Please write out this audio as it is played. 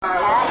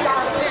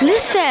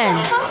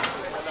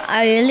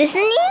Are you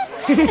listening?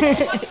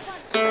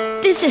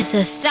 This is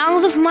the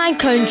sound of my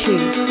country.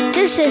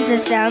 This is the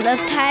sound of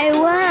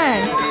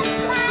Taiwan.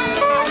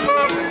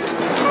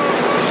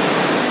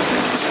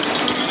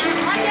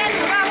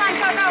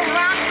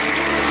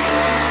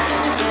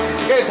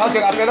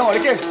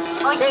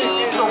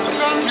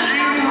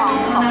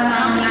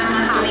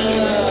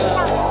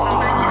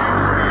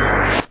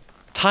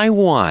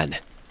 Taiwan,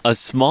 a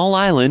small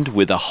island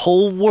with a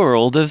whole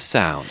world of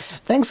sounds.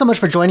 Thanks so much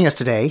for joining us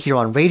today here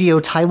on Radio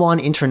Taiwan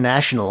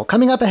International.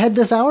 Coming up ahead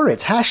this hour,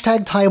 it's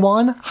hashtag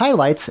Taiwan,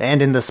 highlights,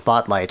 and in the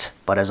spotlight.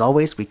 But as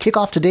always, we kick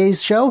off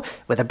today's show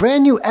with a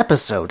brand new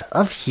episode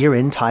of Here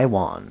in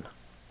Taiwan.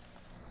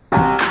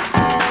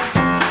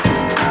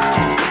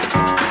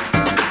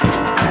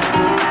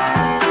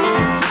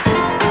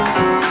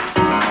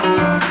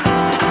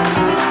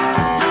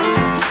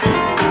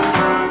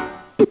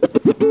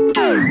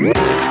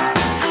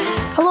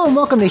 Hello and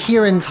welcome to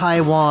Here in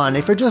Taiwan.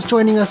 If you're just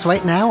joining us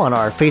right now on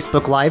our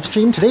Facebook live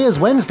stream, today is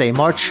Wednesday,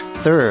 March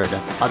 3rd.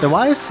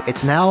 Otherwise,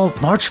 it's now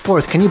March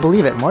 4th. Can you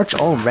believe it? March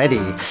already.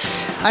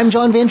 I'm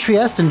John Van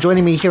Trieste, and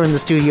joining me here in the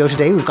studio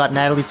today, we've got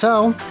Natalie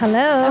Tso. Hello.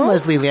 And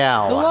Leslie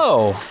Liao.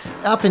 Hello.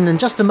 Up in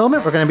just a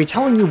moment, we're going to be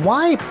telling you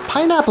why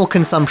pineapple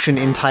consumption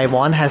in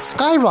Taiwan has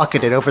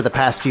skyrocketed over the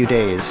past few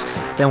days.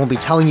 Then we'll be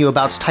telling you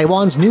about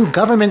Taiwan's new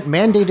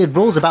government-mandated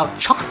rules about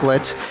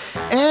chocolate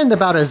and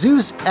about a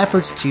zoo's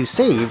efforts to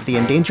save the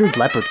endangered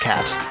leopard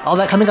cat. All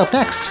that coming up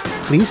next.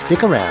 Please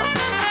stick around.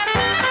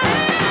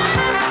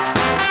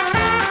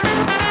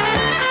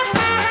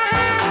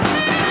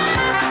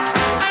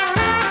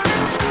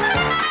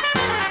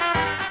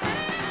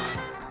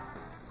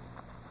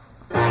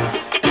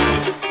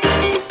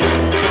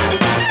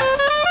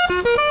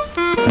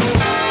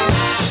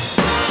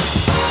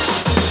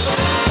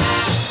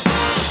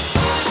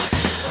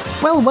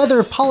 Well,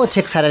 whether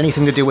politics had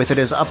anything to do with it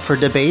is up for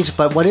debate,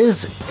 but what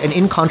is an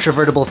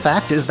incontrovertible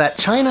fact is that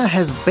China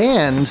has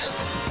banned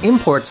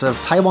imports of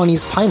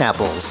Taiwanese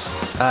pineapples.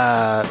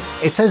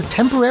 It says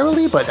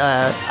temporarily, but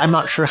I'm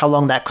not sure how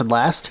long that could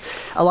last.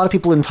 A lot of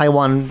people in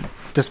Taiwan,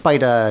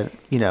 despite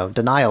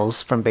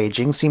denials from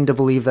Beijing, seem to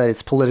believe that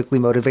it's politically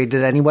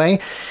motivated anyway.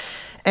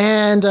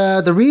 And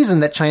the reason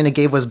that China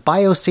gave was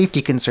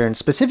biosafety concerns.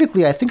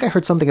 Specifically, I think I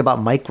heard something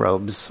about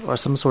microbes or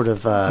some sort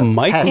of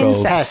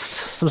pest.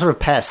 Some sort of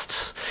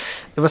pest.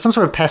 There was some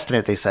sort of pest in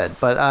it, they said.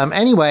 But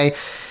anyway,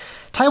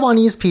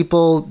 Taiwanese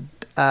people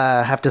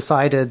have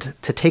decided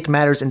to take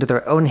matters into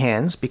their own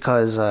hands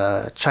because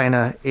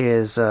China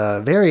is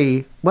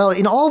very... Well,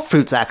 in all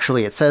fruits,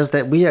 actually, it says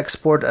that we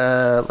export,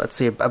 about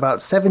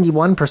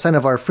 71%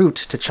 of our fruit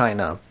to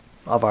China.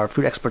 Of our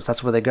fruit exports,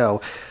 that's where they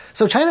go.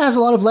 So China has a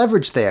lot of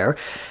leverage there.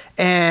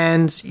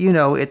 And,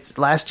 it's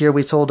last year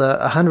we sold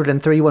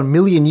 $131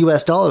 million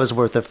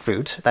worth of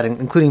fruit, that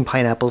including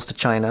pineapples, to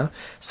China.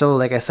 So,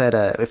 like I said,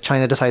 if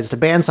China decides to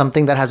ban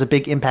something, that has a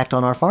big impact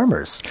on our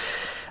farmers.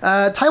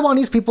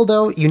 Taiwanese people,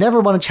 though, you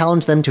never want to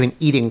challenge them to an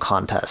eating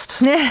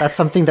contest. That's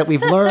something that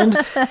we've learned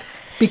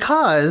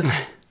because...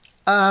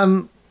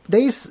 there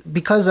was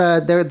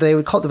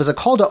a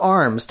call to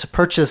arms to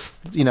purchase,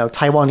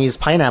 Taiwanese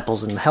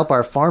pineapples and help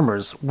our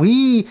farmers.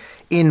 We,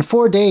 in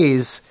 4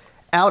 days,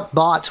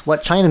 outbought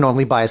what China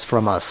normally buys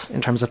from us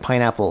in terms of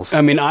pineapples. I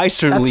mean, I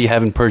certainly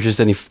haven't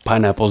purchased any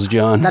pineapples,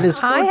 John. That is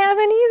I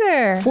haven't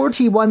either.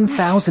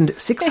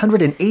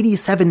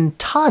 41,687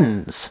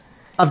 tons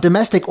of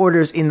domestic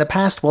orders in the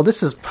past. Well,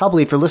 this is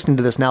probably, if you're listening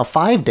to this now,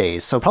 5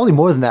 days. So probably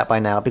more than that by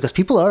now, because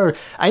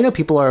I know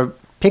people are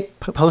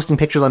posting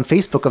pictures on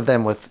Facebook of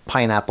them with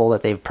pineapple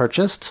that they've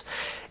purchased,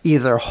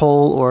 either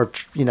whole or,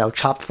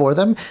 chopped for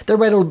them. They're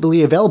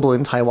readily available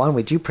in Taiwan.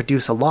 We do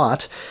produce a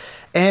lot.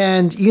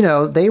 And,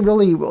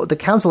 the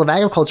Council of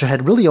Agriculture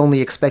had really only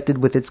expected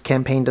with its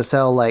campaign to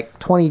sell like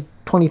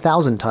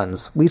 20,000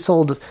 tons. We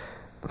sold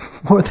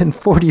more than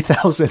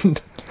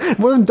 40,000,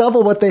 more than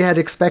double what they had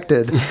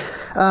expected.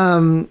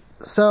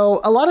 So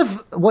a lot of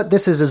what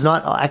this is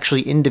not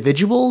actually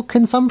individual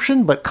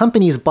consumption, but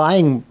companies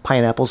buying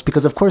pineapples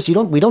because, of course,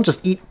 we don't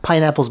just eat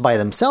pineapples by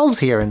themselves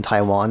here in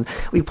Taiwan.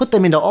 We put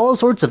them into all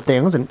sorts of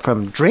things, and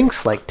from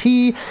drinks like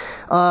tea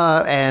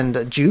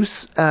and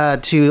juice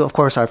to, of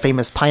course, our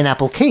famous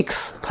pineapple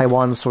cakes.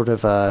 Taiwan's sort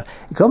of, you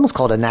could almost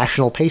call it a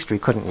national pastry,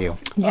 couldn't you?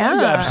 Yeah.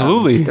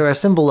 Absolutely. They're a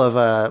symbol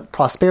of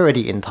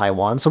prosperity in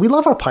Taiwan, so we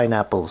love our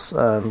pineapples.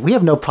 We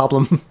have no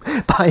problem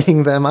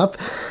buying them up.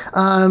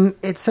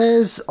 It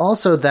says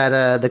also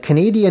that the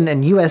Canadian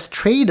and U.S.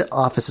 trade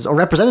offices, or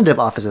representative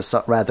offices,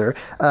 rather,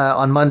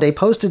 on Monday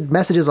posted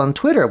messages on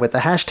Twitter with the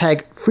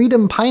hashtag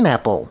Freedom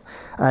Pineapple.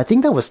 I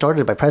think that was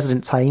started by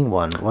President Tsai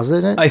Ing-wen,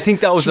 wasn't it? I think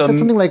that was... She said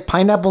something like,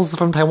 pineapples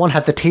from Taiwan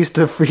have the taste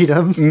of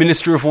freedom.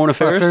 Minister of Foreign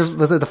Affairs?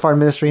 Was it the Foreign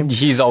Ministry?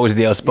 He's always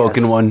the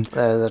outspoken one.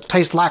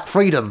 Taste like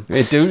freedom.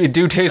 It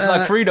do taste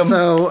like freedom.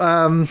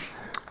 So,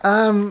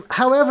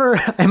 however,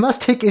 I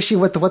must take issue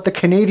with what the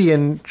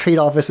Canadian trade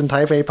office in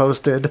Taipei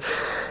posted.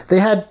 They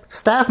had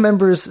staff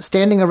members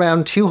standing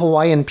around 2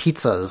 Hawaiian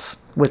pizzas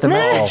with a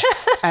message.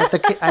 At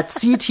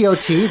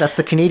CTOT, that's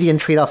the Canadian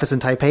Trade Office in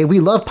Taipei, we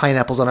love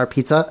pineapples on our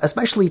pizza,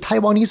 especially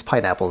Taiwanese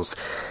pineapples.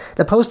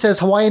 The post says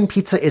Hawaiian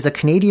pizza is a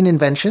Canadian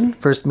invention,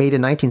 first made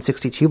in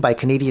 1962 by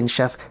Canadian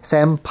chef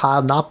Sam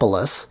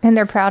Panopoulos. And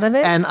they're proud of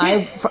it? And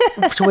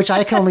to which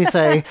I can only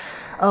say,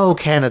 oh,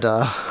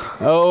 Canada.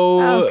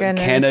 Oh,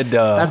 goodness.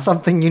 Canada. That's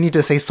something you need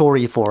to say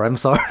sorry for. I'm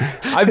sorry.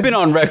 I've been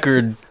on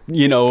record,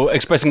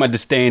 expressing my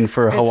disdain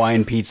for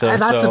Hawaiian pizza.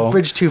 And that's a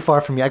bridge too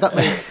far for me.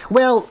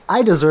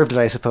 I deserved it,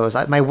 I suppose.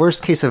 My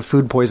worst case of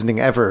food poisoning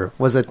ever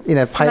was eating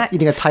a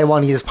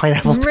Taiwanese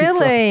pineapple pizza.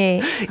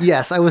 Really?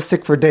 Yes, I was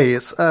sick for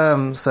days.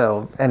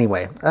 So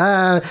anyway,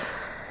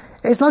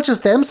 it's not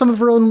just them. Some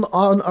of our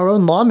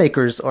own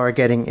lawmakers are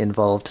getting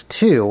involved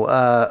too.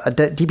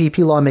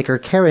 DPP lawmaker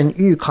Karen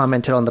Yu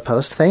commented on the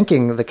post,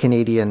 thanking the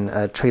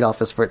Canadian Trade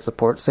Office for its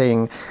support,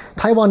 saying,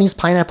 "Taiwanese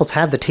pineapples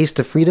have the taste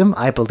of freedom.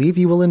 I believe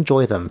you will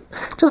enjoy them.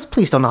 Just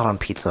please don't, not on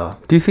pizza."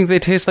 Do you think they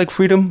taste like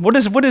freedom? What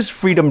does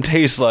freedom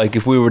taste like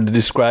if we were to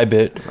describe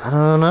it? I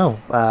don't know.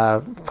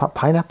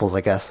 Pineapples,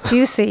 I guess.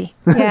 Juicy.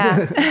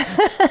 Yeah.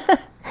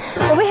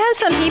 Well, we have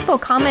some people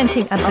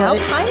commenting about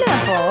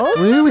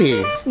pineapples.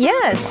 Really?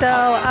 Yes. So,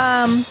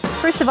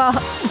 first of all,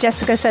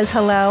 Jessica says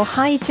hello.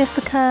 Hi,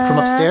 Jessica. From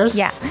upstairs?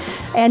 Yeah.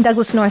 And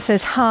Douglas North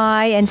says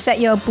hi. And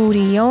Setyo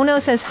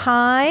Budiono says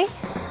hi.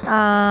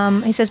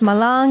 He says,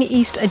 Malang,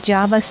 East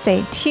Java,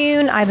 stay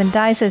tuned. Ivan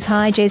Dai says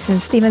hi. Jason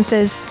Stevens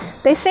says,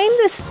 they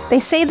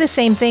say the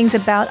same things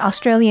about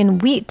Australian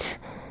wheat.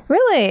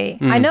 Really?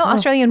 I know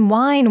Australian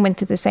wine went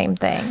through the same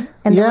thing.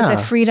 And there was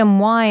a freedom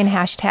wine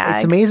hashtag.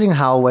 It's amazing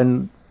how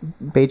when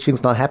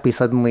Beijing's not happy,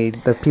 suddenly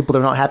the people that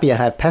are not happy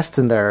have pests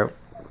in their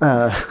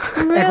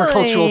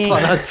agricultural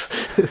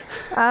products.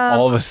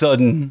 All of a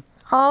sudden.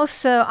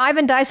 Also,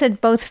 Ivan Dai said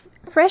both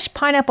fresh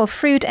pineapple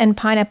fruit and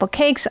pineapple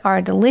cakes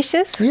are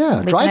delicious. Yeah,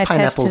 We dried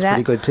can attest pineapple to is that.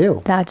 pretty good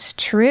too. That's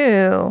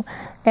true.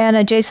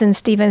 And Jason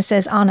Stevens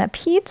says, on a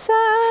pizza?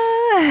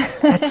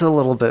 That's a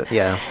little bit,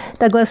 yeah.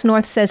 Douglas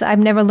North says, I've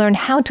never learned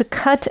how to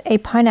cut a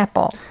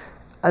pineapple.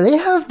 They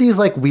have these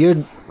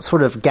weird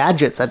sort of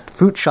gadgets at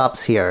fruit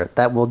shops here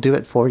that will do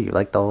it for you.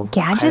 They'll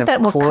Gadget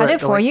that will cut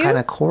it for you? Kind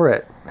of core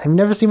it. Have you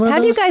never seen one of How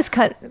those? do you guys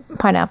cut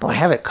pineapples? I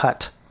have it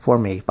cut for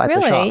me by the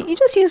Really? shop. You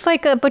just use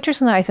a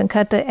butcher's knife and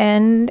cut the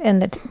end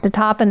and the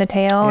top and the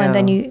tail, and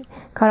then you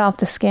cut off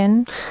the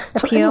skin, the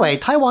So peel. anyway,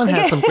 Taiwan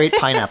has some great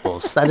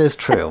pineapples. That is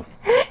true.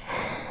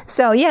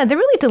 So, yeah, they're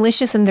really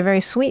delicious and they're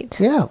very sweet.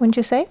 Yeah. Wouldn't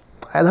you say?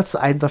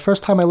 The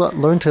first time I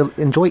learned to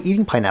enjoy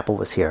eating pineapple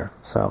was here.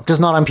 So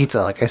just not on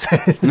pizza, like I said.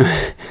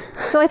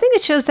 So I think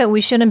it shows that we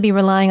shouldn't be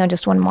relying on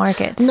just one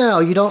market. No,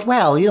 you don't.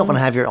 Well, you don't want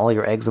to have all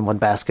your eggs in one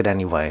basket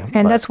anyway.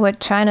 And that's what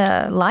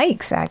China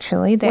likes,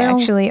 actually. They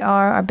actually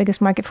are our biggest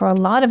market for a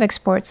lot of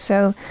exports.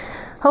 So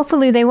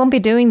hopefully they won't be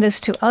doing this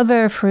to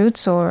other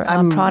fruits or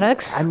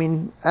products. I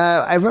mean,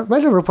 I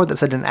read a report that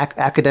said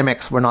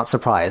academics were not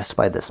surprised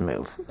by this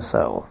move.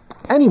 So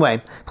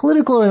anyway,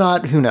 political or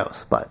not, who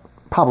knows? But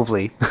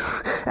probably.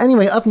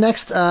 Anyway, up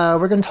next,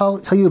 we're going to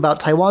tell you about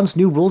Taiwan's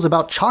new rules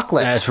about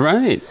chocolate. That's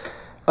right.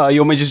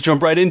 You want me to just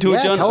jump right into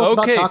it, John? Tell us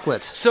about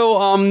chocolate.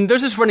 So,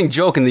 there's this running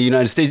joke in the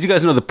United States. You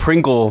guys know the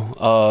Pringle,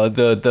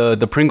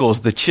 the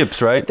Pringles, the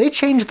chips, right? They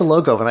changed the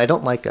logo, and I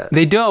don't like it.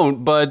 They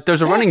don't, but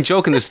there's a running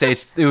joke in the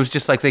States. It was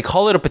just they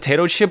call it a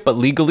potato chip, but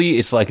legally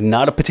it's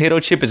not a potato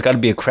chip. It's got to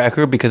be a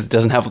cracker because it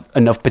doesn't have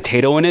enough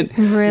potato in it.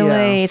 Really?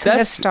 Yeah. It's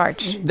made of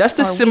starch. That's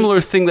the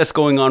similar thing that's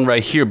going on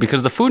right here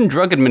because the Food and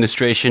Drug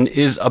Administration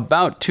is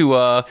about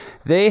to,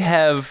 they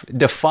have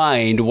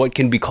defined what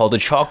can be called a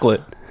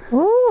chocolate.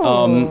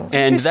 Ooh,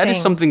 and that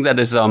is something that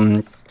is,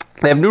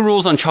 they have new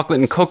rules on chocolate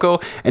and cocoa,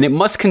 and it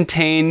must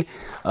contain,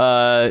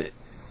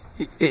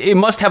 it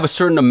must have a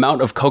certain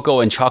amount of cocoa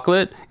and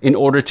chocolate in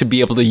order to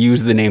be able to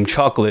use the name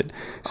chocolate.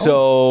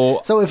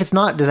 So if it's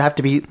not, does it have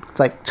to be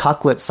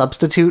chocolate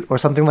substitute or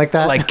something like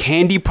that? Like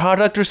candy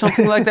product or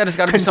something like that? It's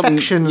got to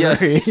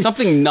be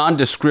something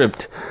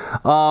nondescript.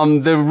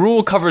 The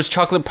rule covers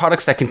chocolate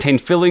products that contain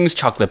fillings,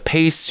 chocolate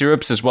paste,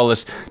 syrups, as well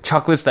as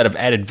chocolates that have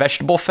added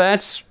vegetable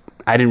fats.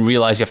 I didn't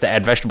realize you have to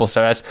add vegetable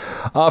fats.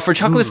 For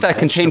chocolates that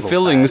contain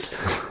fillings,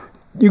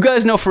 you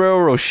guys know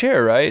Ferrero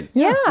Rocher, right?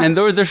 Yeah. And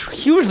they're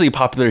hugely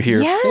popular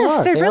here.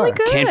 Yes, they're really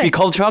good. Can't be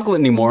called chocolate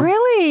anymore.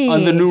 Really?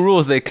 Under new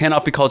rules, they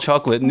cannot be called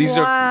chocolate. And these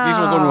will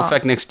go into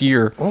effect next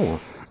year.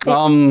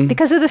 Oh.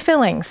 Because of the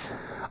fillings.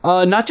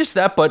 Not just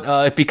that,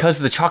 but because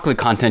the chocolate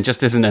content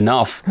just isn't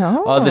enough.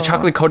 The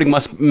chocolate coating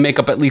must make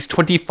up at least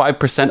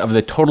 25% of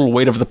the total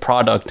weight of the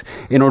product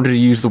in order to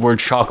use the word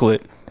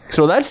chocolate.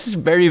 So that's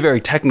very,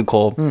 very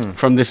technical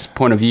from this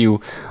point of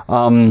view.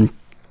 I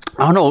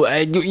don't know.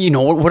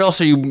 What else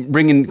are you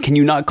bringing? Can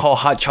you not call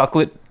hot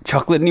chocolate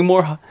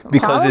anymore?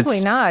 Because probably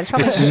not. It's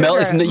probably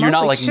sugar. You're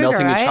not Mostly melting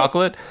sugar, the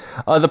chocolate.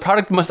 The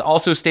product must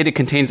also state it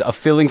contains a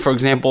filling. For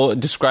example,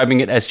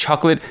 describing it as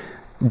chocolate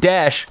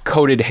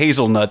coated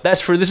hazelnut.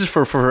 This is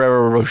for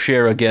Ferrero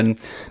Rocher again,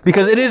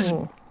 because it is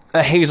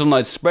a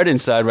hazelnut spread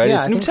inside, right?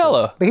 Yeah, it's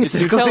Nutella. So.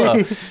 Basically. It's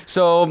Nutella.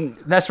 So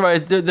that's why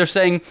they're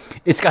saying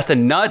it's got the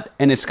nut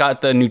and it's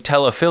got the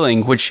Nutella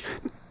filling, which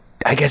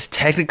I guess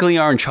technically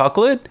aren't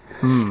chocolate.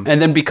 And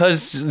then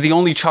because the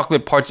only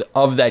chocolate parts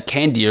of that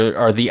candy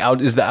are the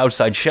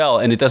outside shell,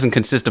 and it doesn't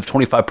consist of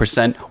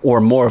 25% or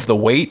more of the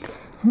weight,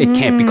 it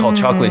can't be called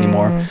chocolate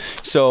anymore.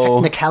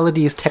 So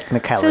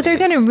Technicalities. So they're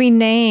going to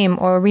rename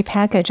or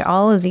repackage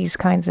all of these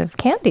kinds of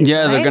candies.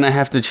 yeah, they're right? going to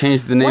have to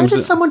change the Why names.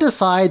 did someone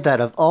decide that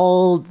of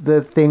all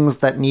the things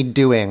that need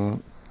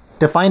doing,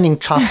 defining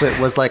chocolate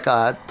was like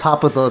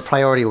top of the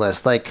priority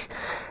list? Like,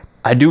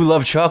 I do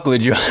love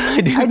chocolate, John.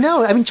 I do. I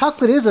know. I mean,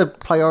 chocolate is a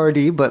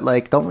priority, but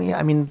like, don't we?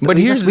 I mean, But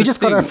we here's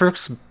just the got our thing.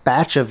 first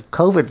batch of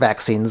COVID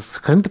vaccines.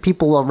 Couldn't the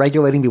people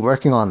regulating be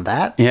working on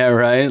that? Yeah,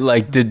 right.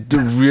 Like, to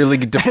really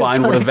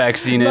define what a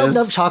vaccine is.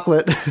 No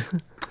chocolate.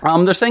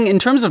 They're saying in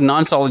terms of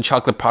non-solid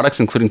chocolate products,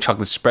 including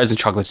chocolate spreads and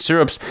chocolate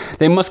syrups,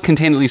 they must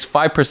contain at least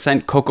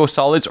 5% cocoa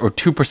solids or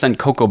 2%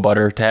 cocoa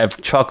butter to have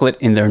chocolate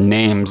in their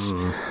names.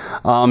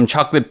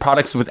 Chocolate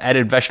products with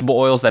added vegetable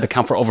oils that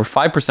account for over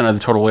 5% of the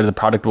total weight of the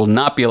product will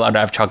not be allowed to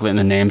have chocolate in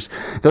their names,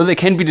 though they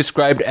can be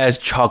described as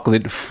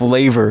chocolate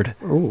flavored.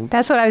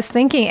 That's what I was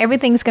thinking.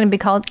 Everything's going to be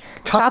called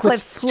chocolate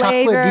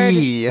flavored,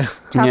 Chocolate-y.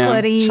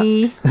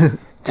 chocolatey,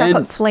 chocolate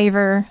And,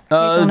 flavor,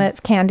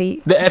 hazelnut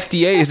candy, The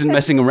FDA isn't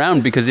messing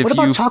around because if What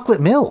you about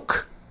chocolate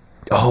milk?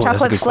 oh, that's a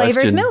chocolate good flavored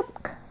question.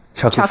 milk,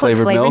 Chocolate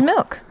flavored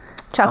milk.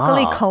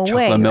 chocolate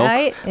chocolate milk.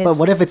 right? But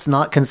what if it's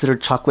not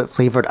considered chocolate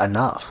flavored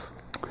enough?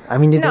 I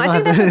mean, No,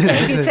 I think that's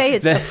okay if you say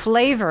it's the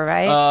flavor,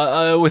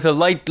 right? With a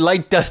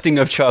light dusting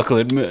of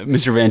chocolate,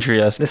 Mr. Van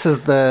Trieste. This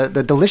is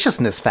the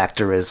deliciousness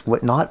factor is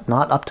not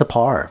up to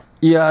par.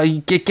 Yeah, you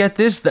get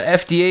this. The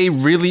FDA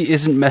really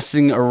isn't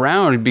messing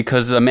around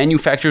because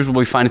manufacturers will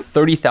be fined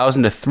 $30,000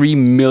 to $3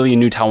 million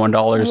new Taiwan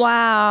dollars.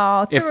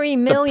 Wow, If 3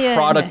 million. the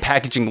product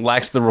packaging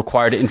lacks the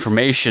required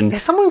information.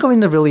 Is someone going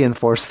to really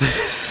enforce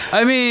this?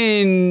 I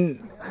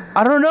mean,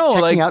 I don't know.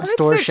 Checking like, out It's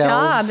store their shelves.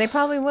 job. They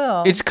probably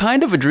will. it's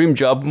kind of a dream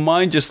job of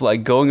mine, just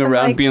like going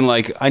around like- being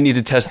like, I need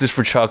to test this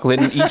for chocolate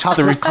and eat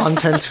Chocolate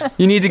content.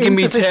 You need to give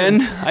me 10.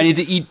 Insufficient. I need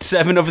to eat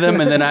 7 of them,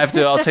 and then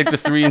I'll take the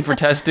 3 in for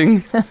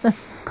testing.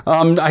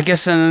 I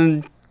guess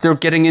they're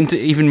getting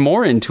even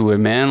more into it,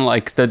 man.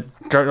 Like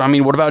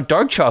what about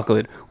dark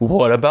chocolate?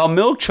 What about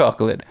milk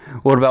chocolate?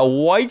 What about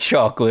white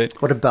chocolate?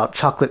 What about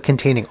chocolate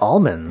containing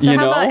almonds? so you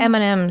how know? about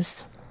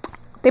M&Ms?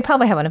 They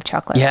probably have enough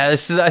chocolate. Yeah,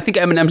 I think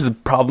M&M's the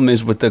problem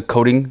is with the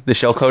coating, the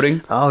shell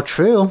coating. Oh,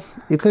 true.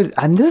 You could.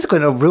 And this is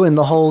going to ruin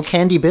the whole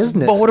candy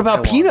business. But what in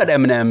about Taiwan. peanut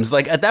M&Ms?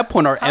 Like at that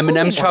point, are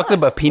M&M's chocolate,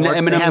 but peanut Or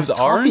M&Ms they have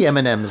aren't? toffee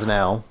M&Ms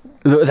now.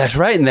 That's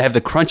right, and they have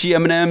the crunchy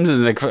M&Ms,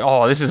 and like,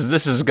 oh, this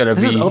is gonna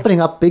This be is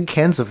opening up big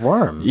cans of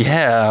worms.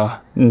 Yeah,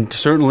 and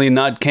certainly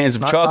not cans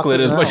of Not chocolate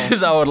as chocolate, much no.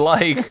 as I would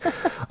like.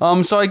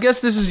 So I guess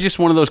this is just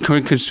one of those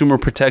consumer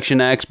protection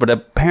acts, but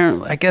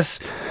apparently, I guess,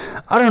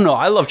 I don't know.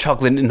 I love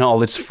chocolate in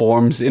all its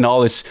forms, in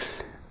all its,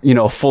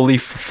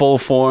 full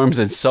forms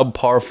and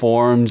subpar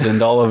forms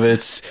and all of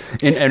its,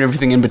 and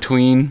everything in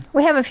between.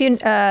 We have a few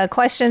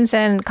questions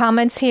and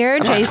comments here.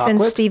 Jason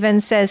chocolate.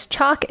 Stevens says,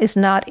 chalk is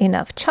not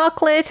enough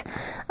chocolate.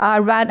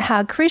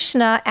 Radha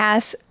Krishna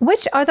asks,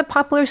 which are the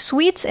popular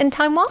sweets in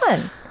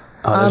Taiwan?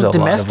 Oh, there's a lot of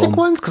Domestic them.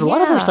 ones? Because a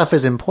lot of Yeah. our stuff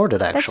is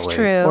imported, actually.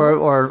 true.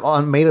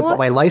 Or made up What-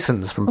 by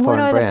license from What foreign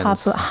are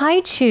brands. the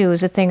popular? Haichu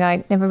is a thing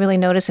I never really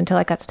noticed until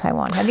I got to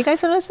Taiwan. Have you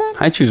guys noticed that?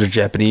 I choose are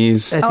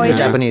Japanese. I think Oh, they're is it?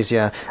 Japanese,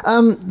 yeah.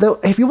 Though,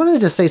 if you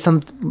wanted to say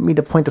me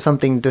to point to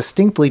something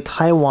distinctly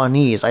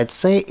Taiwanese, I'd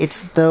say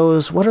it's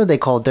those. What are they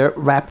called?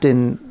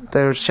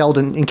 They're shelled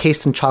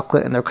encased in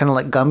chocolate, and they're kind of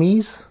like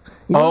gummies.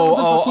 You know what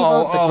I'm talking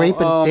about? The grape.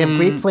 They have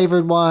grape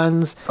flavored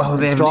ones. Oh,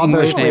 they have an strawberry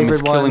English name. It's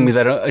flavored killing me.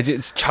 ones. That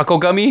it's Choco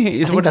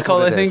Gummy is what it's that's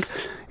called. what I it think. is.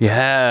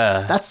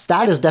 Yeah.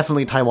 That is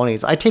definitely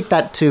Taiwanese. I take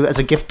that as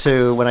a gift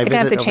to when I They're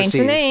gonna visit have to change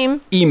overseas. the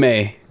name.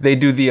 Ime. They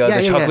do the yeah,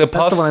 chocolate that's the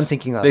puffs. one I'm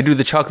thinking of. They do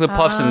the chocolate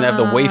puffs and they have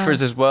the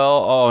wafers as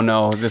well. Oh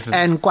no, this is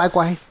And guai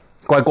guai.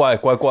 guai guai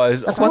guai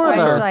guai. That's Guai more of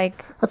guai a is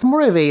like That's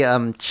more of a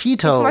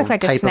Cheeto more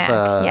like a type snack,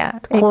 of yeah.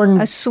 corn,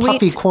 A sweet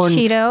puffy corn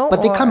Cheeto But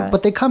or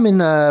they come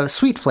in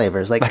sweet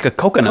flavors, like a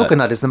coconut.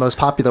 Coconut is the most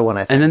popular one,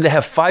 I think. And then they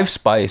have 5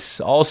 spice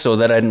also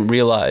that I didn't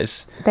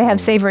realize. they have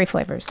savory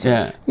flavors. Too.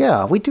 Yeah.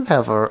 Yeah, we do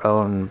have our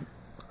own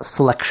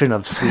selection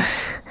of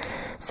sweets.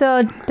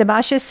 So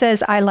Debashis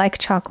says, I like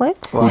chocolate.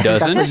 Well, I think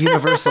doesn't? That's a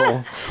universal.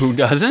 Who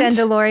doesn't?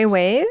 Jendelori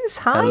waves.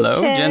 Hi, Hello,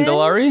 Jen.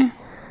 Jendelari.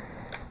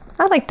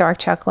 I like dark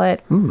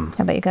chocolate. How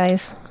about you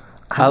guys?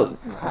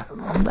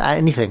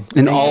 Anything.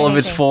 In all of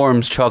its Anything.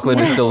 forms, chocolate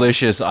is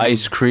delicious.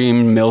 Ice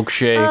cream,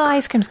 milkshake. Oh,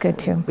 ice cream's good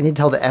too. We need to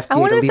tell the I FDA to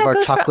wonder if leave that our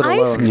goes chocolate for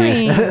ice alone.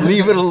 cream.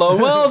 Leave it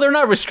alone. Well, they're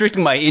not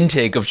restricting my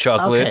intake of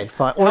chocolate. Okay,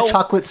 fine. Or How-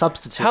 chocolate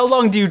substitute. How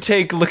long do you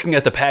take looking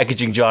at the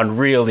packaging, John,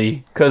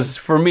 really? Because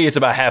for me, it's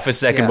about half a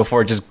second Yeah.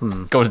 before it just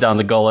goes down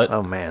the gullet.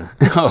 Oh, man.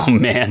 Oh,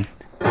 man.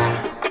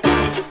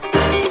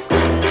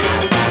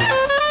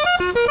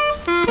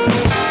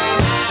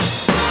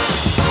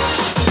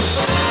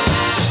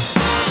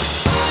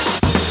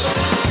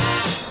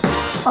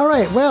 All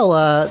right,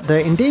 well,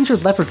 the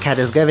endangered leopard cat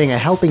is getting a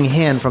helping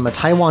hand from a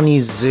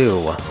Taiwanese zoo.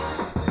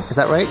 Is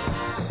that right?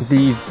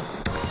 The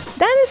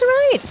That is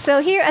right. right.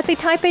 So here at the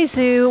Taipei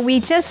Zoo, we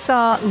just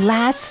saw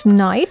last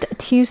night,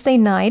 Tuesday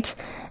night,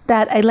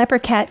 that a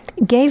leopard cat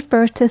gave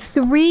birth to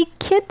 3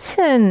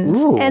 kittens.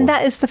 Ooh. And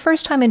that is the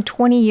first time in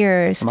 20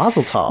 years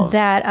Mazel tov.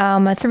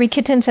 that 3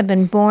 kittens have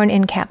been born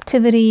in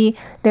captivity.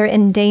 They're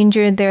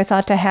endangered. They're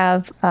thought to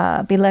have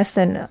be less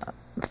than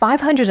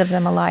 500 of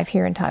them alive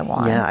here in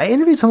Taiwan. Yeah, I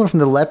interviewed someone from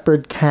the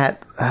leopard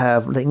cat.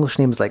 The English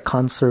name is like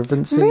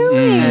Conservancy, Really?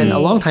 and a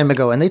long time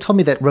ago, and they told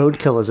me that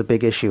roadkill is a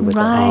big issue with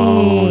them.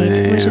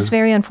 Right, which is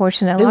very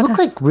unfortunate. They look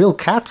like real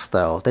cats,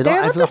 though. They don't.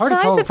 They're not They're the hard to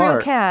tell size of real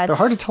apart. cats. They're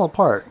hard to tell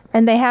apart.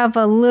 and they have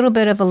a little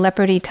bit of a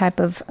leopardy type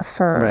of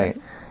fur. Right.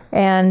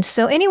 And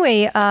so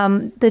anyway,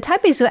 the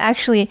Taipei Zoo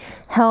actually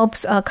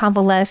helps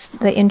convalesce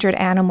the injured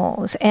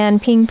animals.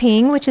 And Ping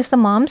Ping, which is the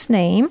mom's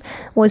name,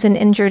 was an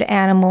injured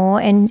animal.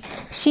 And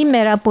she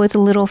met up with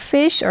little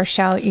fish or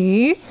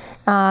xiaoyu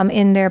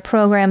in their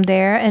program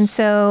there. And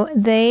so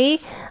they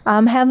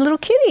have little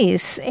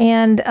kitties.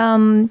 And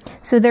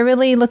so they're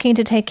really looking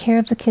to take care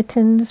of the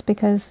kittens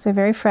because they're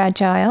very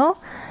fragile.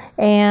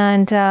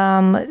 And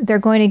they're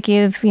going to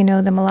give,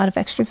 them a lot of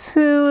extra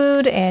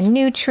food and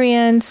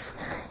nutrients.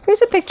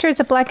 Here's a picture. It's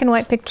a black and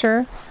white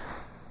picture.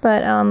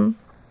 But Maybe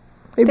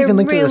we they're can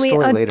link to the really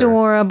story later.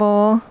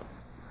 adorable.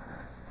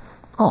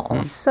 Oh,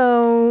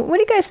 So what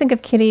do you guys think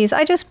of kitties?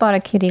 I just bought a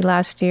kitty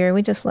last year.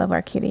 We just love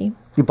our kitty.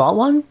 you bought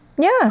one?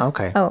 Yeah.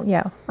 Okay. Oh,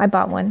 yeah. I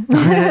bought one.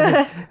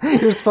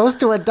 You're supposed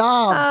to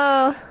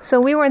adopt.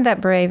 So we weren't that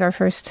brave, our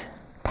first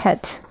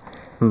pet.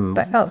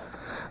 But,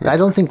 I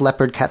don't think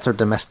leopard cats are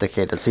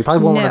domesticated, so you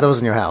probably want one of No. those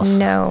in your house.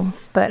 No,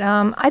 but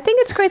I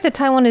think it's great that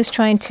Taiwan is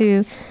trying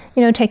to,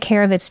 take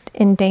care of its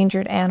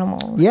endangered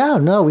animals. Yeah,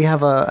 no, we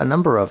have a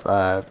number of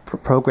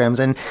programs.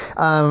 And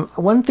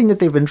one thing that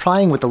they've been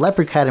trying with the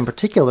leopard cat in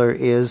particular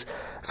is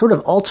sort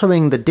of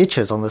altering the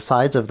ditches on the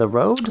sides of the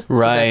road.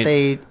 Right.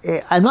 So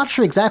that I'm not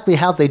sure exactly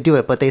how they do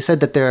it, but they said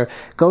that they're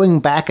going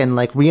back and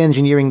like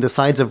re-engineering the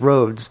sides of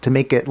roads to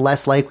make it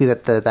less likely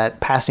that that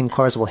passing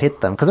cars will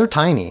hit them. Because they're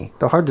tiny.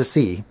 They're hard to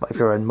see if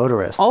you're a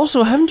motorist.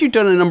 Also, haven't you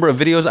done a number of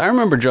videos? I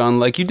remember, John,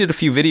 like you did a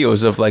few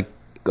videos of like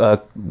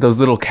those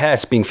little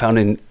cats being found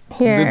in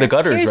Here, the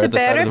gutters here's right a at the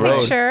side better of the road.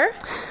 picture.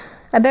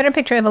 A better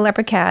picture of a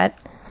leopard cat.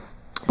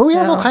 But we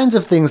have all So- kinds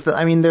of things.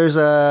 There's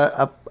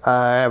a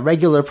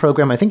regular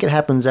program. I think it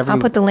happens every I'll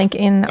put the link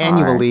in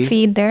annually our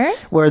feed there.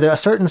 where a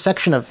certain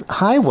section of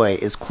highway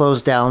is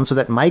closed down so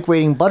that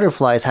migrating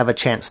butterflies have a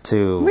chance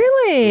to.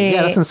 Really?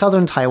 Yeah, that's in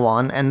southern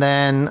Taiwan. And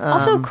then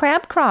Also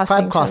crab crossing.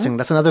 crab too. crossing.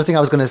 That's another thing I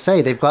was going to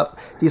say. They've got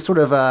these sort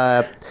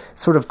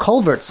of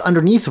culverts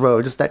underneath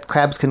roads that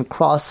crabs can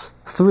cross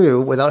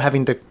through without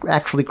having to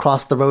actually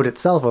cross the road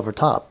itself over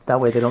top. That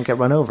way they don't get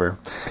run over.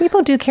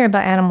 People do care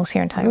about animals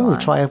here in Taiwan.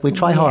 we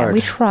try Yeah, hard.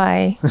 we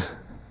try.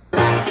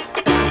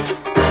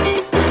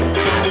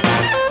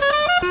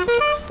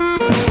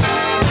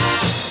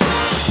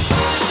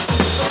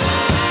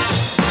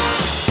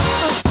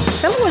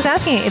 Someone was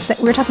asking if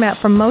we were talking about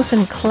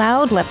Formosan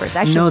cloud leopards.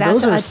 Actually, No,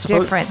 that's those are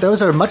different.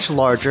 Those are much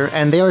larger,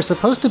 and they are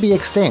supposed to be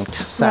extinct.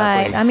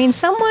 Sadly, Right. I mean,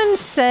 someone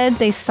said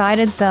they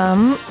sighted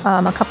them,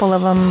 a couple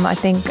of them, I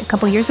think, a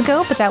couple years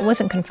ago, but that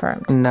wasn't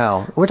confirmed.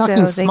 No, we're talking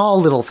So they- small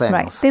little things.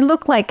 Right. They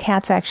look like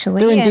cats,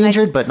 actually. They're and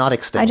endangered, but not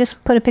extinct. I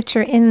just put a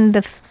picture in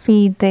the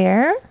feed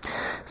there.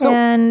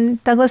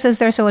 And Douglas says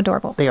they're so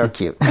adorable. They are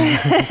cute.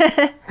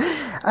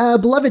 A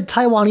beloved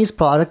Taiwanese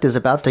product is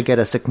about to get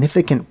a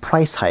significant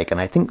price hike, and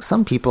I think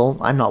some people,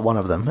 I'm not one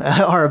of them,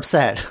 are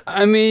upset.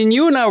 I mean,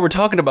 you and I were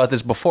talking about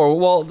this before.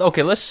 Well,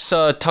 okay, let's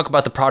talk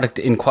about the product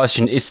in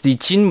question. It's the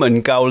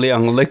Jinmen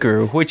Gaoliang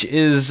liquor, which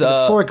is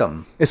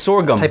Sorghum It's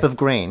sorghum type of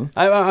grain.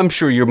 I'm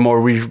sure you're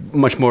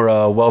much more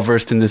well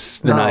versed in this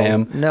than I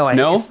am. No,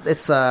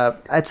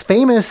 it's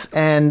famous,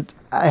 and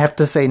I have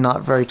to say,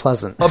 not very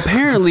pleasant.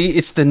 Apparently,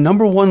 it's the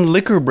 #1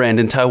 liquor brand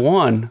in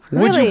Taiwan.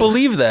 Would you Really?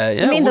 believe that?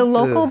 You mean the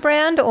local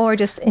brand or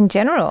just in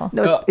general?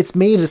 No, it's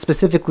made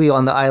specifically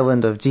on the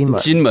island of Jinmen.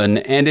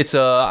 Jinmen, and it's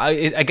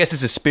I guess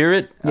it's a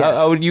spirit. Yes.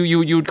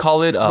 You would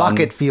call it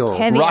Rocket fuel.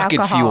 Heavy rocket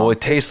alcohol. fuel. It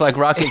tastes like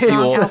rocket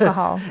fuel.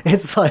 Alcohol.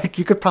 It's like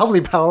you could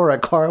probably power a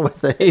car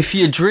with it. If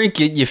you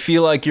drink it, you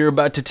feel like you're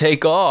about to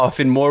take off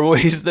in more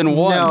ways than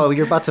one. No,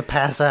 you're about to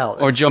pass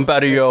out. Or jump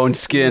out of your own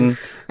skin.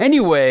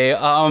 Anyway,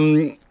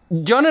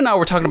 John and I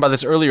were talking about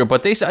this earlier,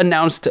 but they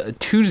announced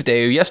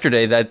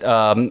yesterday, that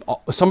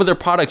some of their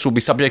products will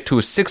be subject to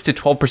a 6 to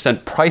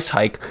 12% price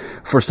hike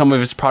for some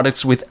of its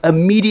products with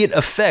immediate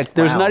effect.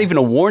 There's Wow. not even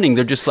a warning.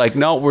 They're just like,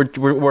 no,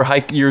 we're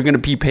hiking. You're going to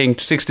be paying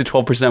 6 to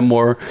 12%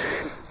 more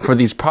for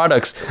these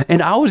products.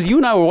 And you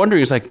and I were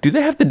wondering, it's like, do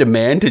they have the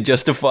demand to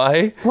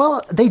justify?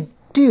 Well, they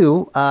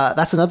do.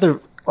 That's another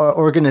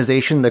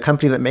organization, the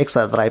company that makes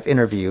that I've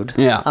interviewed.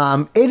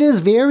 Yeah. It is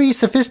very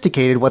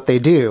sophisticated what they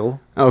do.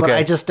 But Okay.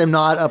 I just am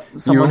not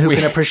someone who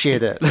can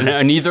appreciate it.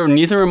 Neither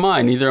am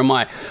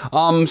I.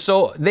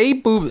 So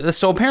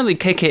apparently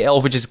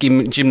KKL, which is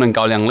Jinmen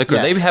Gaoliang liquor,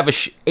 Yes. they have a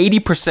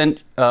 80%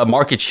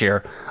 market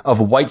share of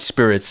white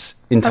spirits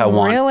in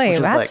Taiwan. Really? which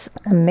is That's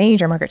a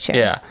major market share.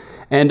 Yeah.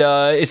 And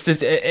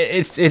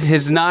it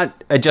has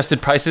not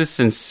adjusted prices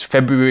since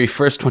February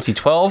 1st,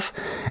 2012.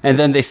 And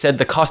then they said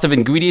the cost of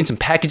ingredients and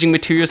packaging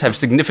materials have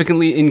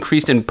significantly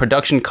increased, and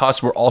production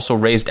costs were also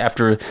raised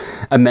after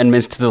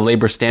amendments to the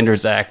Labor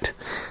Standards Act.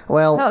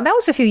 Well, Oh, that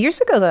was a few years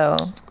ago,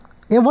 though.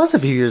 it was a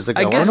few years ago.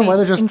 I guess wonder why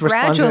they're just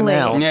responding gradually.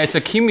 now. Yeah, it's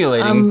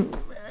accumulating.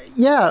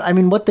 Yeah, I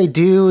mean, what they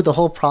do, the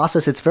whole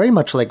process, it's very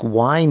much like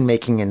wine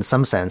making in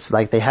some sense.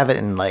 Like they have it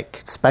in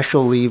like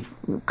specially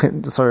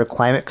sort of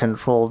climate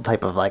controlled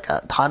type of like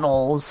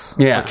tunnels,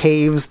 Yeah. or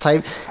caves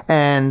type.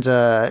 And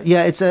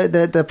yeah, it's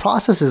the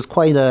process is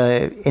quite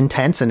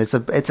intense, and it's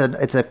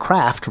a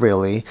craft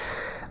really.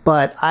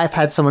 But I've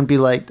had someone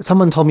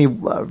told me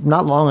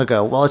not long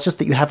ago, well, it's just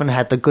that you haven't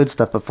had the good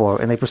stuff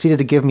before, and they proceeded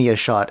to give me a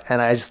shot,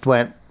 and I just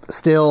went.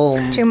 Still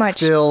Too much.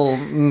 Still,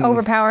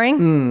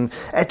 Overpowering.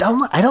 I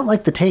don't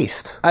like the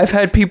taste. I've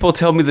had people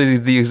tell me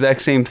the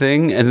exact same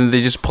thing, and then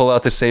they just pull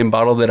out the same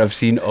bottle that I've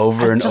seen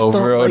over and just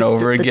over don't and like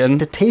over again.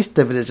 The taste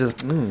of it is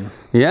just.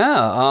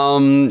 Yeah.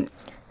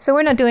 So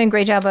we're not doing a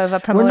great job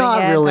of promoting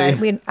not it.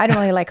 really. I don't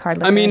really like hard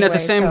liquor. I mean, at the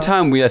anyway, same so-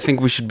 time, I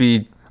think we should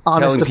be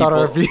Honest telling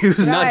about people, our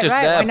views. Not Right, just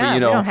right, that, why but not? you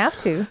know, We don't have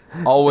to.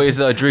 always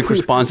drink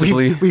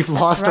responsibly. We've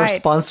lost our Right.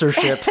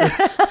 sponsorship.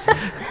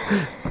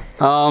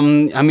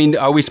 I mean,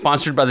 are we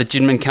sponsored by the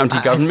Jinmen County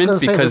was government gonna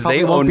say, we because they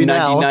probably won't own be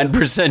now.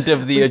 99%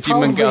 of the Probably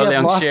Jinmen have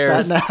Gaoliang lost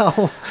shares? that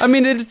now. I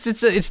mean,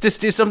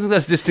 it's something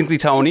that's distinctly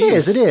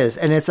Taiwanese. It is,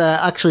 and it's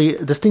actually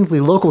distinctly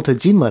local to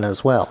Jinmen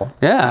as well.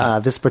 Yeah.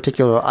 This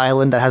particular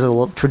island that has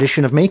a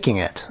tradition of making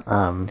it.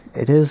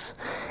 It is.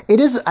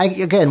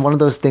 Again, one of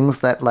those things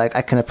that like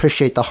I can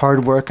appreciate the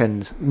hard work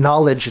and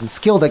knowledge and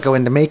skill that go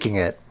into making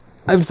it.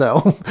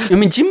 So, I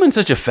mean, Jinmen's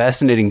such a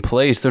fascinating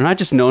place. They're not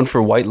just known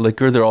for white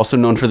liquor; they're also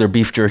known for their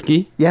beef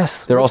jerky.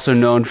 yes, They're also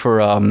known for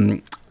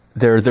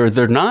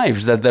their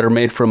knives that are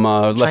made from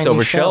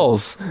leftover Chinese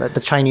shells. that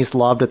the Chinese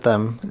lobbed at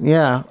them.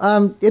 Yeah,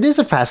 it is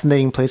a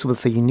fascinating place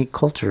with a unique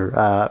culture.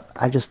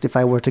 If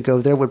I were to go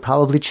there, would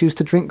probably choose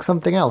to drink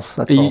something else.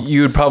 That's all.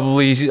 You would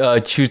probably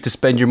choose to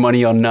spend your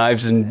money on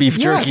knives and beef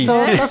Yeah, jerky.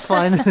 so that's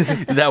fine.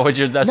 Is that what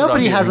you're? That's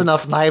Nobody what I'm has hearing.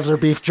 enough knives or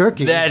beef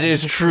jerky. That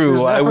is true.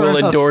 There's I never will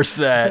enough. endorse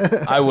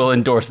that. I will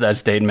endorse that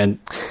statement.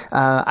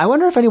 I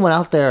wonder if anyone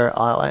out there in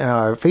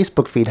our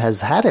Facebook feed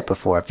has had it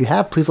before. If you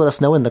have, please let us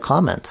know in the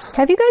comments.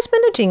 Have you guys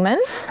been to Jingmen?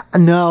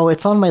 No,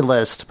 it's on my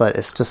list, but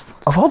it's just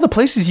Of all the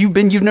places you've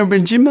been, you've never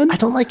been Jinmen? I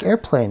don't like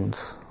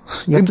airplanes.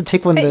 You have to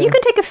take one. You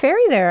can take a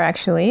ferry there,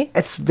 actually.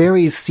 It's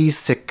very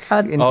seasick.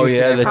 inducing. Oh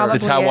yeah, the Probably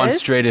Taiwan is.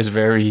 Strait is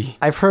very.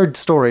 I've heard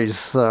stories.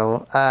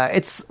 So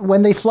it's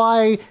when they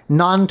fly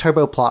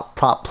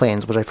non-turboprop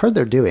planes, which I've heard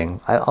they're doing.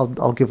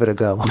 I'll give it a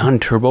go.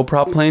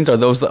 Non-turboprop planes are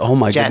those? Oh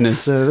my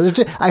Jets.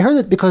 goodness! I heard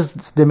that because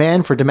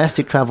demand for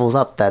domestic travel is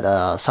up,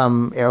 that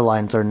some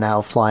airlines are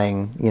now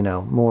flying.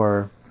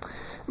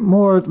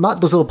 More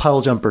not those little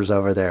pile jumpers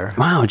over there.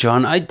 Wow,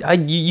 John,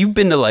 you've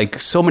been to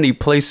like so many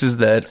places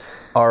that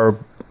are.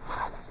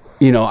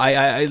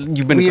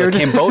 You've been Weird.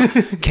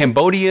 to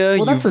Cambodia.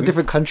 Well, that's a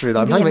different country,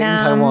 though. I'm talking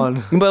about in Vietnam.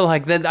 Taiwan. But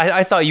like that,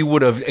 I thought you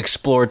would have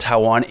explored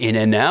Taiwan in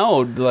and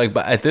out. Like,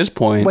 but at this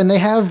point, When they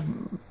have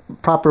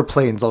proper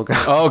planes, I'll go.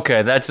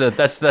 okay,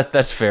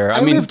 that's fair.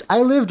 I mean, I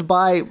lived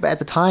by at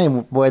the time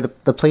where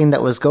the plane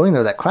that was going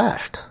there that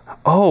crashed.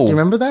 oh, Do you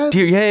remember that?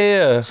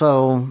 Yeah.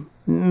 So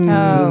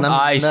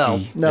I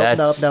see.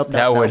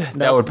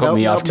 That would put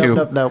me off too.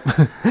 Nope.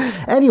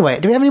 Anyway,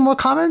 do we have any more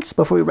comments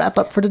before we wrap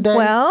up for today?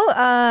 Well,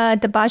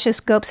 Debasha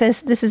Scope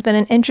says this has been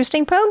an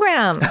interesting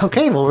program.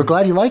 Okay, well, we're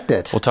glad you liked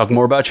it. We'll talk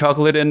more about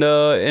chocolate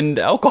and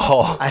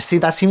alcohol. I see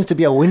that seems to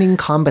be a winning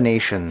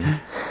combination.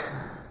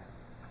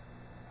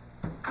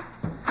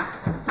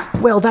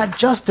 Well, that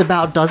just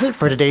about does it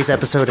for today's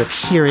episode of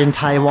Here in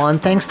Taiwan.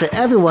 Thanks to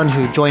everyone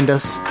who joined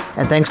us,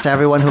 and thanks to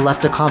everyone who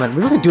left a comment.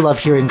 We really do love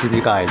hearing from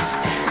you guys.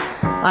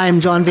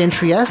 I'm John Van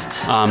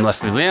Trieste. I'm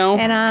Leslie Liao.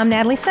 And I'm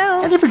Natalie So.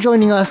 Thank you for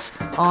joining us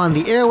on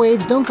the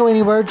airwaves. Don't go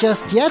anywhere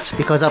just yet,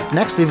 because up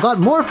next we've got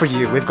more for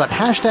you. We've got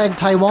hashtag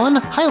Taiwan,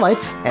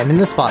 highlights, and in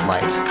the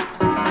spotlight.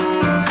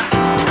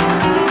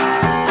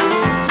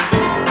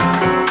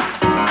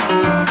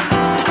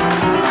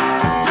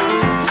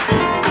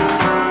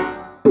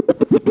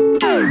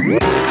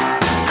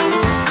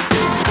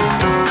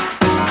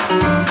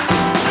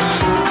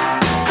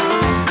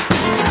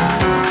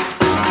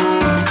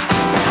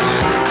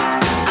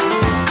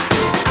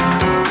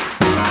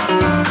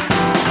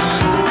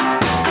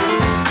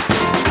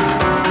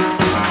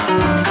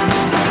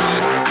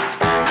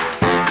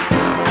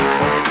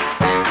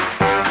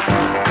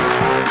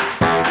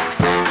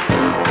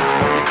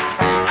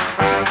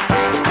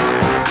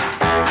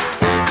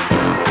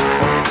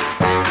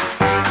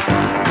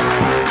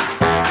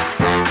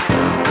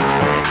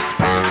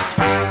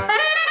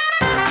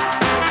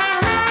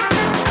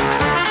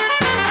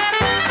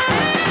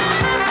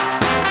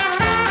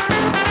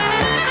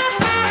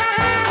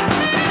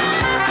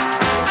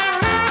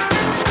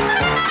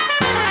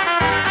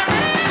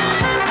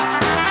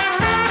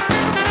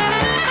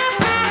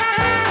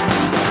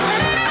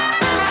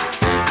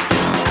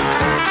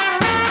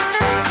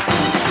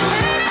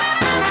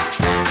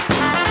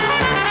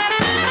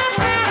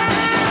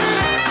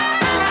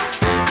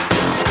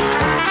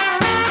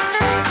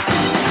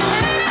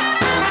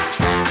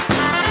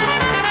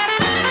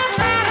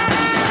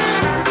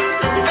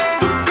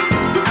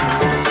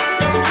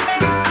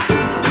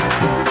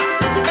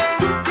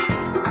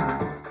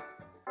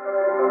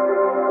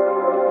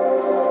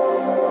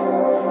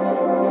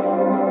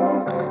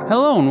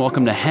 Hello and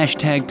welcome to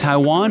Hashtag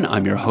Taiwan.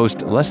 I'm your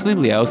host, Leslie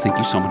Liao. Thank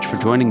you so much for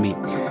joining me.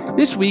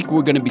 This week,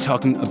 we're going to be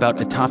talking about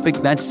a topic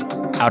that's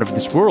out of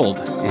this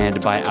world.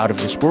 And by out of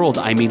this world,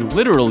 I mean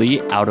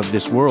literally out of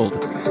this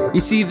world. You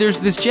see,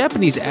 there's this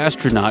Japanese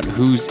astronaut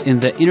who's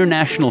in the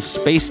International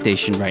Space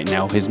Station right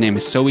now. His name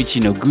is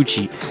Soichi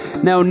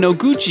Noguchi. Now,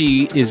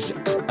 Noguchi is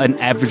an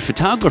avid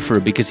photographer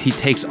because he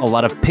takes a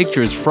lot of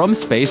pictures from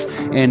space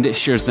and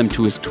shares them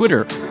to his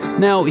Twitter.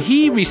 Now,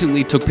 he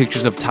recently took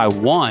pictures of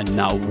Taiwan,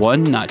 not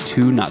one, not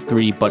two, not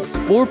three, but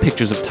 4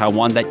 pictures of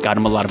Taiwan that got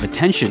him a lot of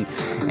attention.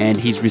 And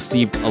he's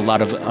received a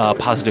lot of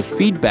positive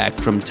feedback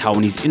from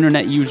Taiwanese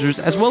internet users,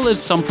 as well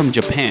as some from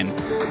Japan.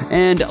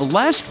 And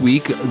last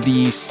week,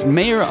 the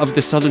mayor of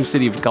the southern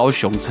city of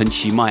Kaohsiung, Chen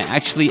Qimai,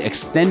 actually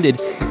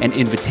extended an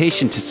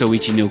invitation to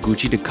Soichi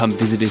Noguchi to come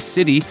visit his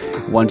city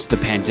once the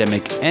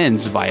pandemic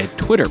ends via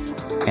Twitter.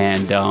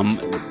 And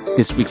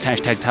this week's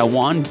Hashtag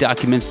Taiwan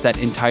documents that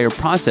entire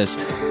process.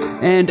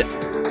 And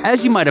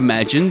as you might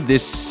imagine,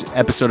 this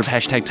episode of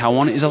Hashtag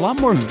Taiwan is a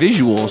lot more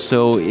visual,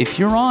 so if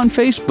you're on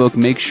Facebook,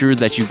 make sure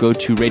that you go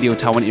to Radio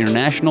Taiwan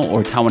International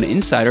or Taiwan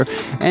Insider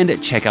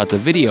and check out the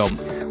video.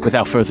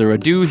 Without further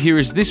ado, here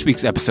is this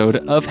week's episode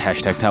of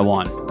Hashtag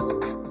Taiwan.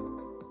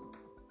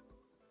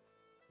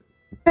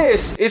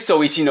 This is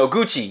Soichi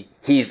Noguchi.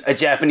 He's a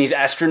Japanese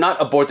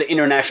astronaut aboard the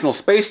International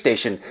Space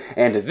Station.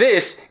 And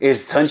this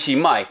is Chen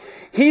Qimai.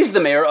 He's the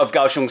mayor of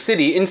Kaohsiung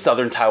City in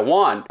southern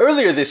Taiwan.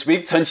 Earlier this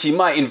week, Chen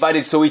Qimai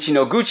invited Soichi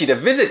Noguchi to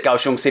visit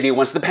Kaohsiung City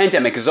once the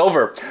pandemic is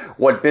over.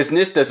 What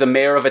business does the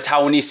mayor of a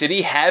Taiwanese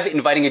city have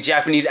inviting a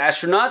Japanese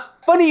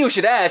astronaut? Funny you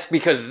should ask,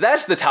 because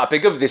that's the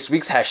topic of this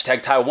week's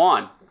Hashtag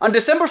Taiwan. On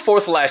December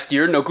 4th last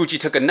year, Noguchi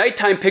took a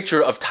nighttime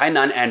picture of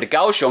Tainan and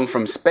Kaohsiung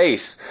from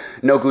space.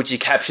 Noguchi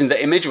captioned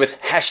the image with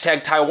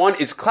Hashtag Taiwan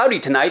is cloudy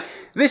tonight.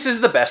 This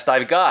is the best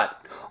I've got.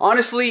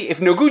 Honestly, if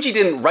Noguchi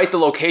didn't write the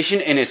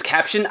location in his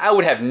caption, I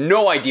would have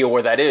no idea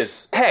where that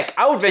is. Heck,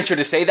 I would venture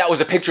to say that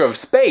was a picture of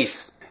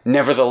space.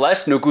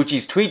 Nevertheless,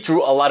 Noguchi's tweet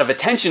drew a lot of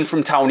attention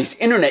from Taiwanese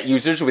internet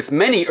users, with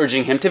many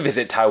urging him to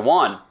visit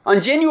Taiwan. On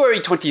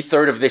January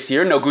 23rd of this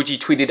year, Noguchi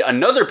tweeted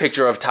another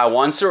picture of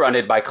Taiwan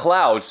surrounded by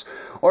clouds.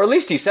 Or at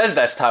least he says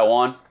that's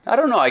Taiwan. I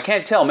don't know, I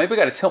can't tell. Maybe I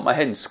gotta tilt my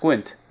head and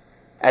squint.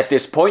 At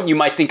this point, you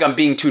might think I'm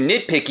being too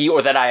nitpicky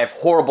or that I have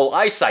horrible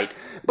eyesight.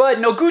 But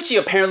Noguchi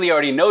apparently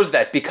already knows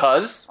that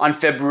because on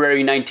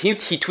February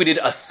 19th, he tweeted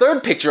a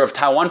third picture of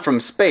Taiwan from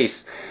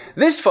space.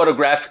 This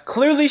photograph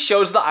clearly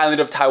shows the island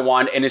of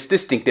Taiwan and its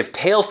distinctive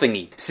tail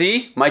thingy.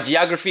 See? My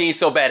geography ain't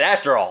so bad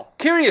after all.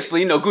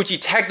 Curiously, Noguchi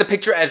tagged the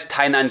picture as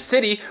Tainan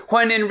City,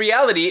 when in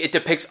reality it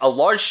depicts a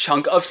large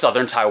chunk of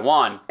southern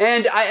Taiwan.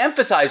 And I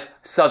emphasize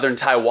southern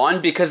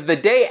Taiwan because the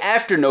day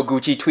after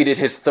Noguchi tweeted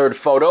his third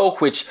photo,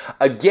 which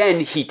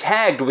again he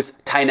tagged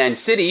with Tainan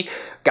City,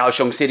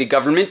 Kaohsiung City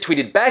government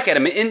tweeted back at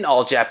him in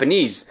all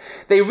Japanese.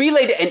 They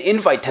relayed an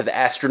invite to the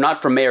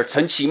astronaut from Mayor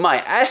Chen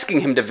Qimai, asking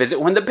him to visit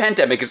when the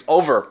pandemic is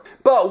over.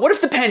 But what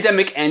if the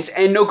pandemic ends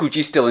and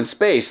Noguchi's still in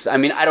space? I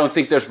mean, I don't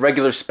think there's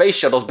regular space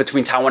shuttles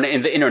between Taiwan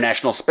and the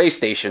International Space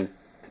Station.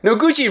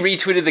 Noguchi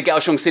retweeted the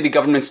Kaohsiung City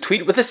government's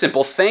tweet with a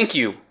simple thank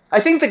you. I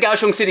think the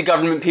Kaohsiung City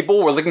government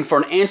people were looking for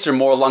an answer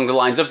more along the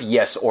lines of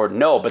yes or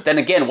no, but then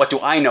again, what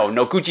do I know?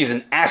 Noguchi's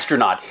an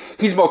astronaut.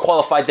 He's more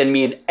qualified than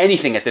me in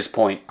anything at this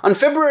point. On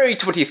February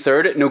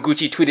 23rd,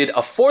 Noguchi tweeted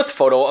a fourth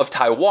photo of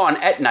Taiwan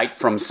at night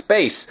from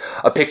space,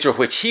 a picture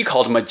which he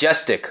called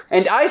majestic.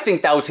 And I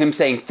think that was him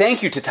saying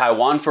thank you to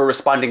Taiwan for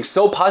responding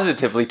so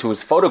positively to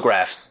his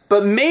photographs.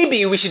 But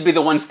maybe we should be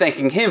the ones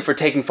thanking him for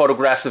taking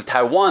photographs of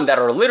Taiwan that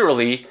are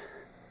literally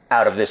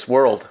out of this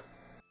world.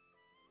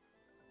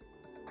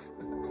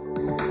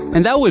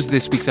 And that was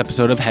this week's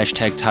episode of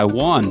Hashtag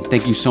Taiwan.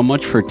 Thank you so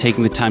much for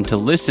taking the time to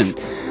listen.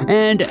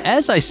 And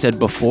as I said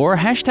before,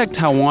 Hashtag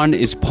Taiwan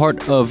is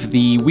part of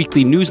the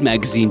weekly news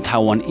magazine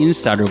Taiwan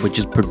Insider, which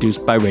is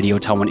produced by Radio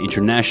Taiwan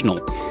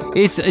International.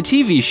 It's a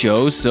TV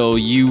show, so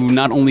you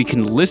not only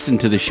can listen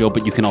to the show,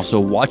 but you can also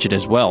watch it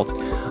as well.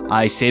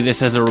 I say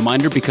this as a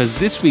reminder because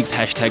this week's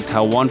Hashtag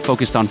Taiwan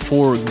focused on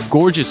 4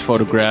 gorgeous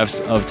photographs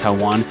of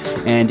Taiwan,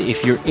 and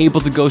if you're able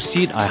to go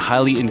see it, I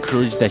highly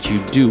encourage that you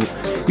do.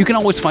 You can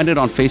always find it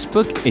on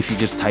Facebook if you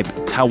just type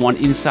Taiwan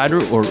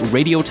Insider or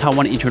Radio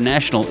Taiwan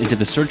International into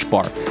the search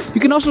bar.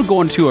 You can also go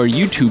onto our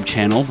YouTube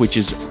channel, which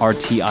is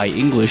RTI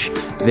English.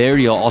 There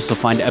you'll also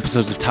find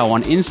episodes of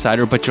Taiwan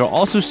Insider, but you'll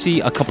also see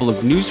a couple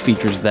of news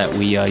features that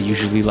we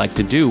usually like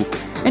to do.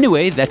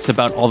 Anyway, that's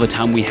about all the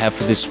time we have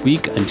for this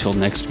week. Until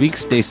next week,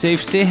 stay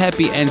safe, stay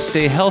happy, and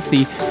stay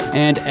healthy.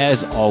 And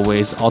as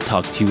always, I'll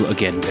talk to you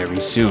again very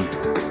soon.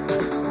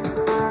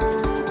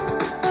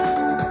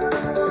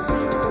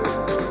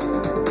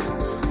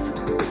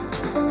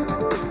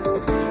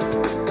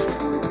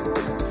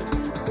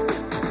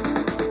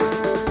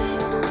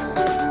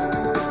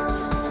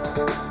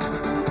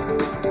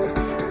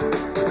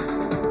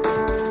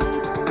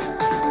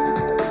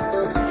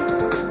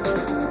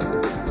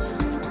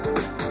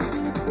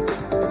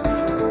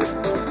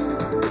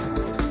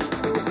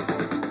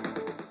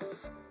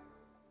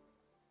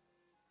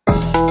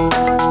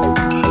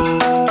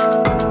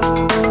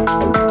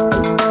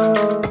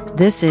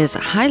 This is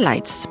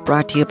Highlights,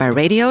 brought to you by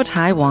Radio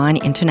Taiwan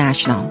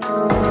International.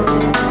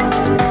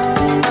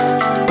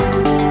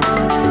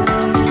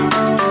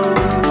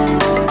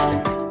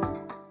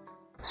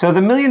 So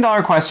the $1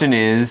 million question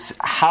is,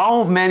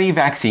 how many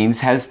vaccines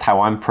has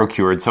Taiwan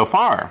procured so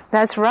far?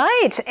 That's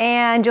right.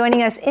 And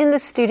joining us in the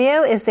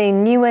studio is the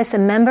newest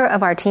member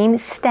of our team,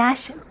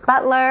 Stash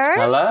Butler.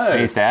 Hello.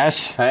 Hey,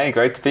 Stash. Hey,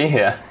 great to be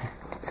here.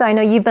 So I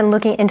know you've been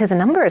looking into the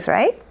numbers,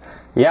 right?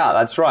 Yeah,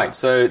 that's right.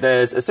 So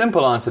there's a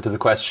simple answer to the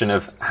question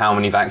of how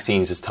many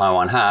vaccines does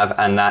Taiwan have,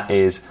 and that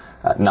is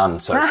none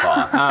so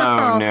far.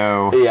 Oh,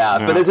 no. Yeah,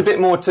 No. but there's a bit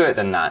more to it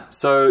than that.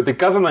 So the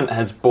government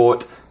has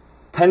bought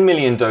 10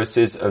 million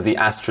doses of the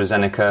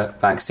AstraZeneca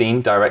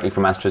vaccine directly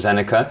from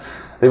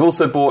AstraZeneca. They've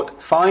also bought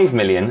 5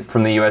 million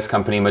from the US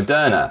company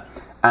Moderna,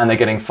 and they're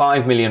getting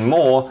 5 million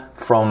more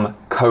from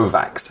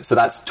COVAX. So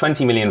that's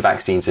 20 million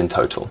vaccines in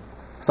total.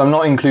 So I'm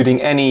not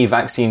including any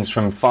vaccines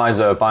from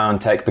Pfizer or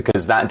BioNTech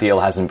because that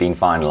deal hasn't been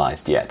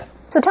finalized yet.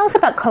 So tell us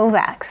about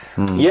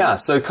COVAX. Yeah,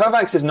 so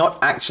COVAX is not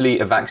actually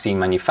a vaccine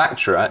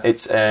manufacturer.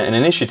 It's an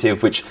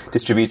initiative which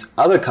distributes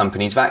other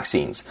companies'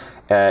 vaccines.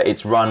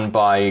 It's run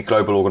by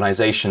global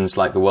organizations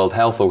like the World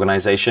Health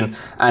Organization,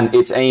 and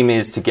its aim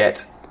is to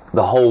get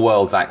the whole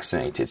world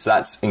vaccinated. So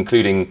that's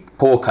including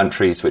poor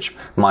countries which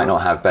might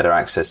not have better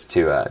access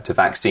to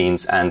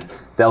vaccines, and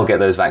they'll get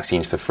those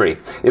vaccines for free.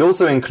 It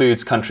also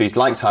includes countries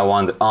like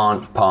Taiwan that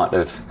aren't part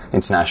of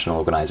international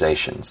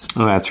organizations.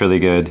 Oh, that's really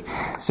good.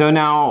 So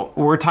now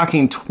we're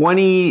talking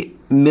 20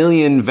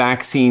 million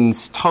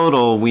vaccines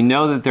total. We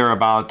know that there are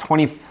about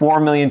 24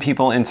 million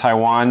people in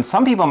Taiwan.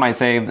 Some people might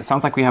say, it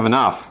sounds like we have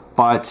enough.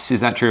 But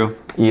is that true?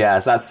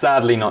 Yes, that's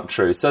sadly not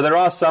true. So there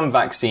are some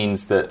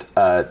vaccines that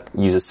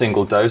use a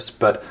single dose,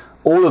 but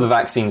all of the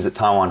vaccines that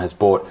Taiwan has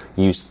bought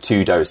use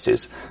 2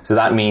 doses. So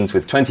that means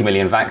with 20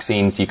 million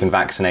vaccines, you can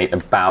vaccinate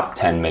about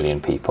 10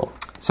 million people.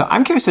 So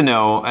I'm curious to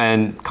know,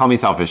 and call me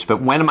selfish,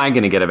 but when am I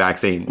going to get a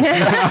vaccine?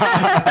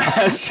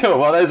 Sure,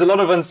 well, there's a lot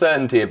of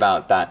uncertainty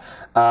about that.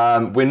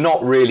 We're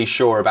not really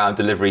sure about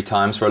delivery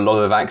times for a lot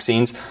of the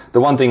vaccines. The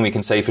one thing we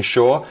can say for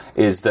sure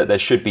is that there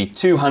should be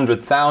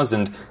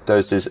 200,000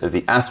 doses of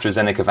the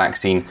AstraZeneca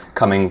vaccine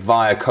coming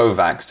via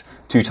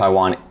COVAX to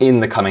Taiwan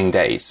in the coming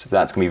days. So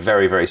that's going to be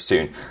very, very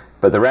soon.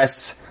 But the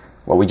rest,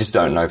 well, we just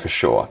don't know for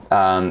sure.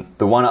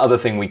 The one other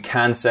thing we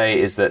can say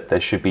is that there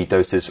should be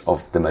doses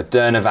of the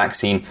Moderna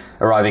vaccine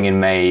arriving in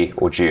May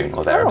or June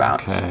or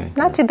thereabouts. Okay.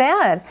 Not too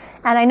bad.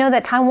 And I know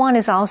that Taiwan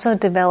is also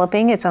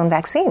developing its own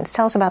vaccines.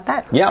 Tell us about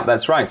that. Yeah,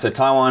 that's right. So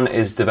Taiwan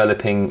is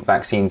developing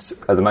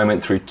vaccines at the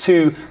moment through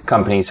 2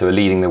 companies who are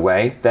leading the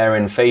way. They're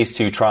in phase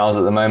 2 trials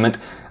at the moment,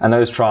 and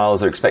those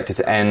trials are expected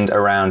to end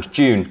around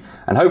June.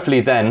 And hopefully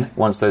then,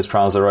 once those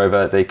trials are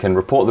over, they can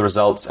report the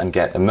results and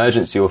get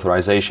emergency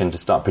authorization to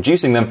start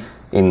producing them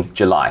in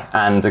July.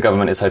 And the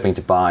government is hoping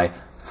to buy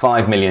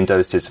 5 million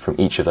doses from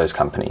each of those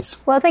companies.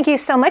 Well, thank you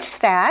so much,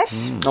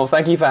 Stash. Well,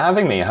 thank you for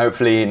having me.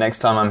 Hopefully next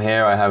time I'm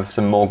here, I have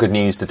some more good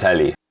news to tell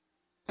you.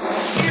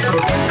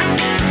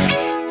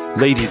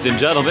 Ladies and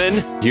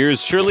gentlemen,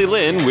 here's Shirley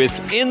Lin with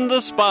In the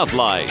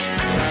Spotlight.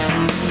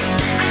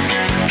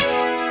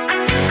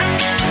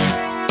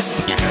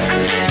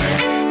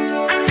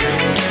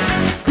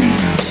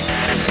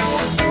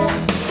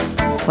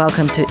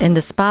 Welcome to In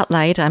the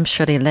Spotlight. I'm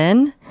Shirley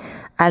Lin.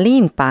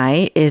 Eileen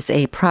Bai is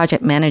a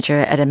project manager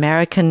at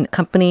American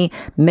company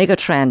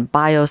Megatrend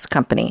Bios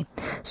Company.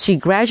 She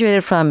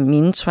graduated from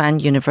Minchuan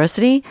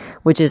University,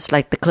 which is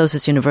like the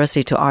closest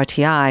university to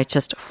RTI,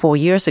 just 4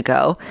 years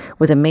ago,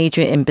 with a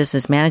major in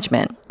business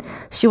management.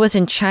 She was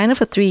in China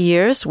for 3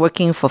 years,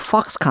 working for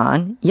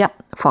Foxconn.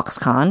 Yep,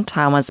 Foxconn,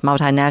 Taiwan's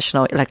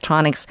multinational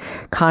electronics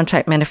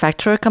contract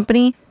manufacturer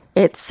company.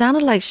 It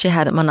sounded like she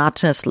had a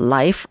monotonous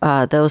life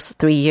those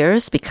 3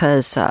 years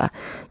because,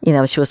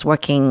 she was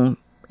working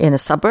in the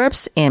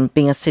suburbs and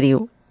being a city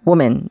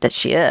woman that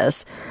she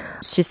is.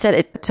 She said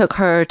it took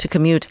her to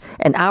commute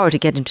an hour to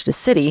get into the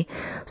city.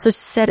 So she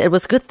said it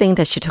was a good thing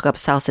that she took up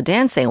salsa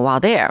dancing while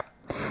there.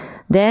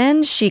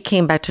 Then she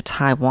came back to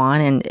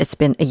Taiwan, and it's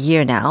been a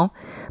year now.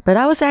 But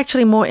I was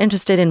actually more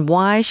interested in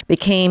why she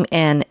became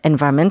an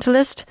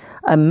environmentalist,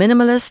 a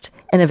minimalist,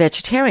 and a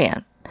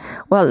vegetarian.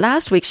 Well,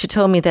 last week she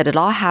told me that it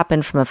all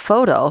happened from a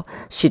photo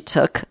she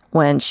took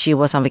when she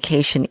was on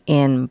vacation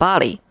in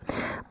Bali,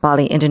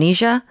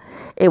 Indonesia.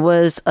 It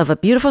was of a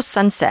beautiful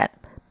sunset,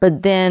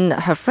 but then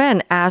her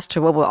friend asked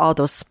her what were all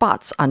those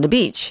spots on the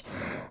beach.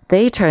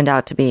 They turned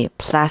out to be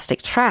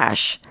plastic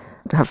trash.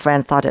 Her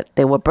friend thought that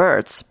they were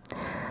birds.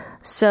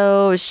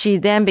 So she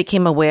then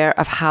became aware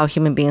of how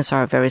human beings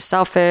are very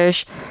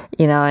selfish,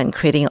 and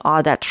creating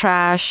all that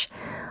trash.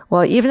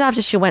 Well, even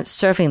after she went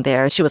surfing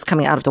there, she was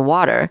coming out of the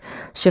water.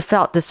 She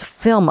felt this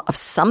film of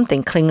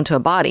something clinging to her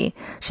body.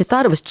 She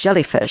thought it was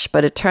jellyfish,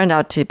 but it turned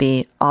out to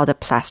be all the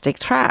plastic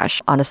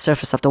trash on the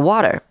surface of the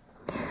water.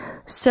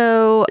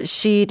 So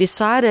she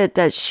decided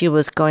that she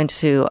was going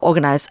to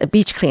organize a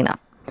beach cleanup.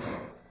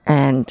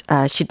 And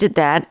she did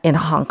that in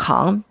Hong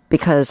Kong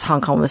because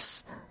Hong Kong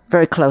was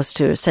very close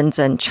to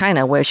Shenzhen,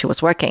 China, where she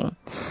was working.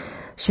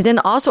 She then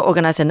also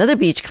organized another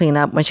beach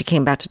cleanup when she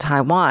came back to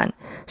Taiwan.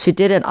 She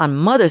did it on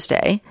Mother's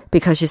Day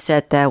because she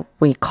said that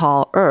we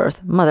call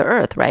Earth Mother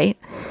Earth, right?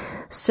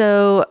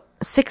 So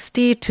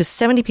 60 to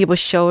 70 people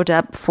showed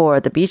up for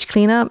the beach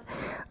cleanup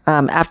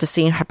after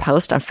seeing her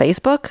post on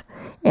Facebook.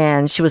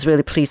 And she was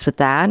really pleased with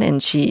that.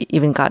 And she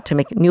even got to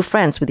make new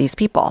friends with these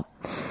people.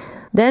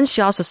 Then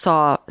she also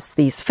saw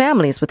these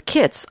families with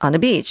kids on the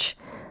beach.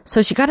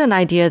 So she got an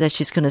idea that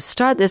she's going to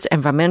start this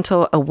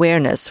environmental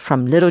awareness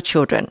from little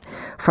children,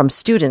 from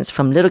students,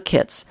 from little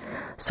kids.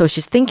 So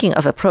she's thinking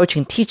of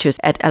approaching teachers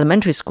at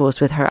elementary schools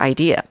with her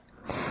idea.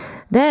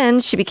 Then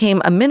she became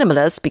a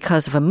minimalist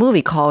because of a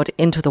movie called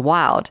Into the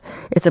Wild.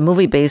 It's a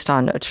movie based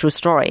on a true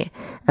story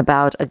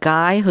about a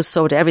guy who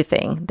sold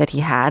everything that he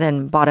had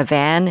and bought a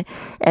van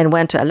and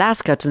went to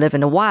Alaska to live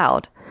in the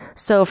wild.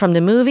 So from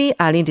the movie,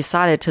 Eileen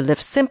decided to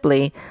live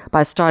simply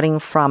by starting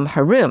from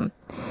her room.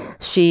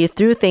 She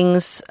threw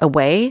things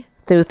away,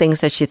 threw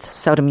things that she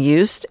seldom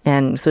used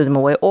and threw them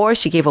away, or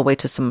she gave away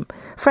to some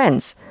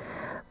friends.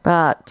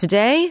 But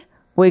today,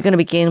 we're going to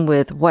begin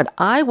with what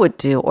I would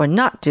do or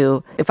not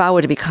do if I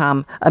were to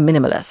become a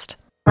minimalist.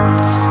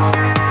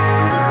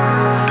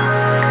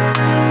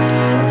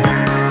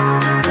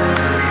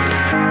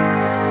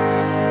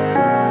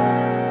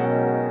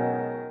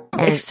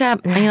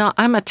 Except,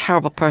 I'm a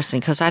terrible person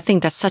because I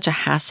think that's such a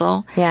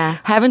hassle. Yeah.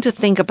 Having to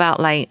think about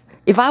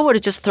if I were to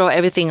just throw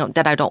everything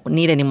that I don't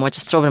need anymore,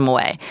 just throw them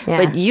away. Yeah.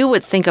 But you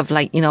would think of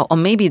or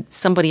maybe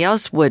somebody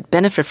else would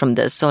benefit from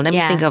this. So let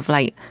me think of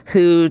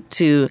who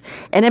to,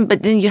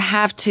 but then you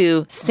have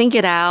to think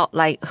it out,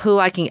 who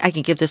I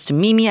can give this to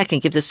Mimi, I can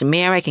give this to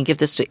Mary, I can give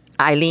this to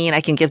Eileen,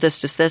 I can give this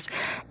to this.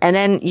 And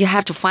then you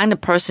have to find a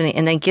person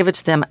and then give it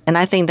to them. And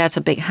I think that's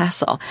a big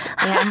hassle.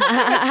 Yeah.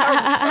 I'm a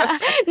terrible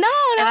person. No.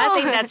 And I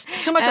think that's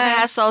too much of a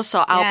hassle,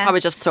 so I'll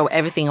probably just throw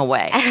everything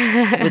away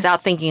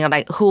without thinking of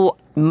who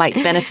might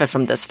benefit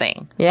from this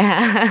thing.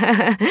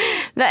 Yeah.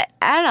 But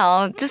I don't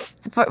know, just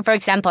for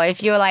example,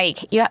 if you're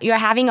you're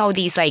having all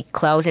these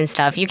clothes and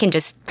stuff, you can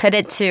just put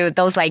it to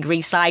those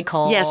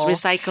recycle. Yes,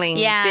 recycling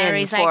bin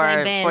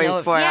recycling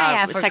bin for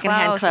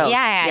secondhand clothes.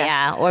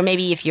 Yeah. Or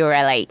maybe if you're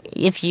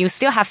if you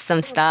still have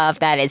some stuff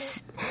that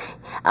is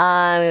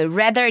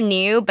rather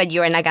new, but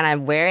you're not gonna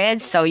wear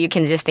it, so you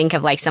can just think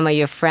of some of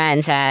your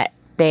friends that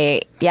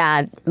they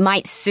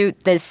might suit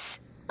this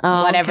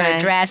whatever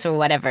dress or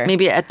whatever.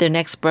 Maybe at their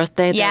next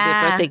birthday,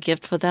 that'll be a birthday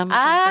gift for them or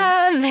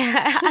something?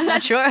 I'm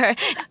not sure.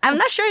 I'm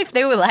not sure if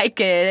they would like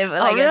it,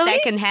 really?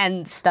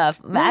 secondhand stuff.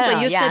 But,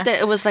 But you said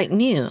that it was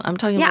new. I'm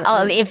talking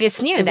about... Yeah, if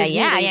it's new, then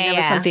it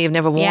was something you've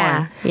never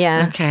worn.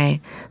 Yeah. Okay.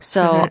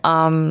 So,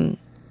 and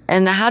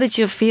how did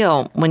you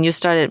feel when you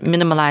started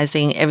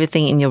minimalizing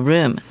everything in your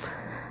room?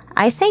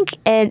 I think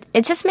it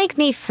just makes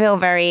me feel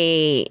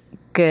very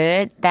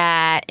good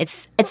that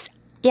it's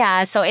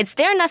so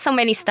there are not so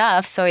many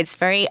stuff, so it's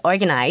very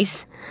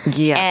organized.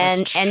 Yeah,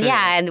 and that's true.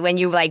 and when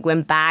you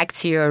went back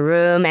to your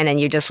room and then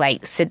you just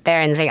sit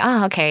there and say,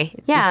 oh, okay,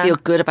 you feel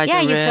good about your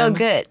room. Yeah, you feel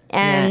good,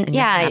 and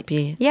you're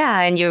happy.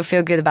 Yeah, and you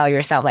feel good about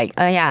yourself,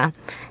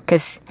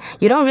 because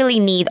you don't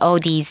really need all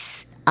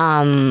these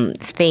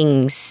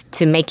things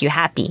to make you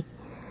happy.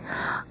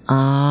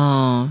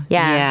 Oh,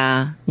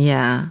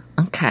 yeah.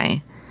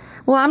 Okay.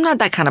 Well, I'm not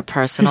that kind of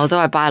person, although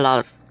I buy a lot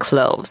of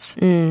clothes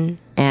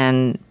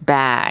and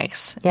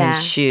bags and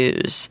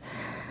shoes.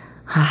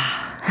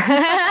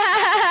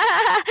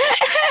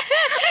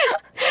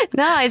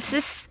 No, it's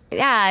just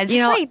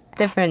it's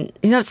different.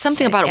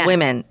 Something about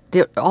women.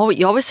 You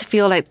always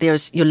feel like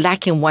you're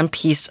lacking one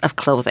piece of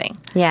clothing.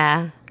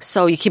 Yeah.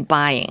 So you keep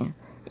buying.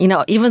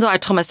 Even though I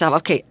told myself,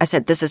 okay, I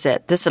said this is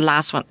it. This is the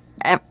last one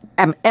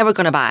I'm ever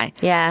going to buy.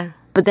 Yeah.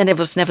 But then it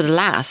was never the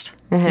last.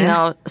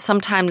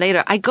 Sometime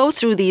later, I go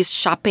through these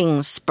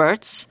shopping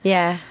spurts.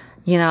 Yeah.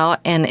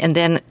 And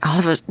then all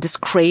of this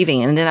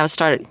craving, and then I would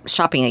start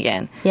shopping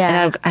again.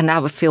 Yeah. And I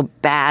would feel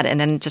bad, and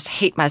then just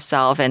hate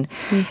myself, and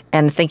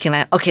thinking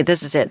okay,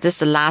 this is it. This is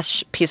the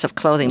last piece of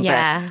clothing.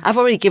 Yeah. But I've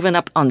already given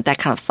up on that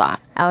kind of thought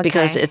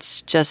because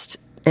it's just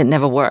it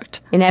never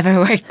worked. It never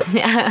worked.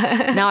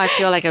 Now I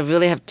feel like I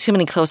really have too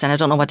many clothes, and I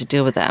don't know what to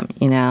do with them.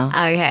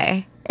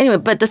 Okay. Anyway,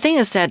 but the thing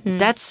is that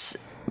that's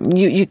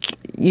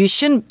you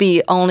shouldn't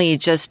be only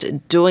just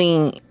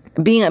being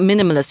a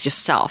minimalist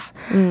yourself.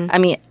 I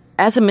mean,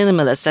 as a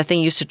minimalist, I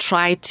think you should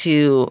try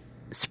to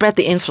spread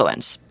the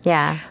influence.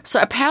 Yeah. So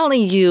apparently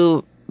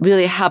you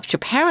really helped your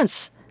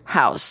parents'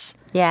 house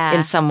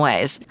in some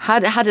ways. How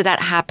did that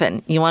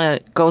happen? You want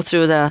to go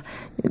through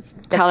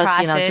tell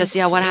us, just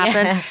what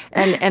happened?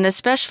 And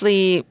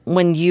especially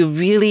when you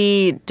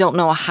really don't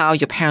know how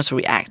your parents will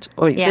react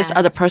or this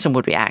other person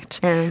would react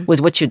with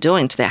what you're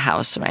doing to their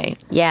house,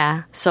 right?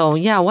 Yeah. So,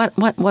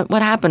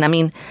 what happened? I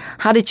mean,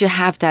 how did you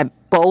have that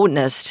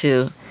boldness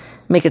to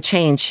make a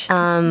change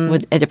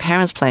at your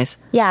parents' place?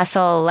 Yeah,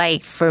 so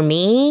for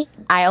me,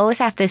 I always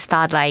have this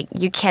thought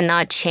you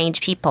cannot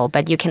change people,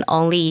 but you can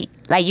only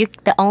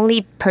the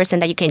only person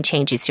that you can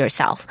change is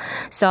yourself.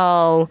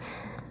 So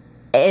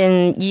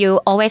you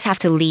always have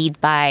to lead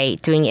by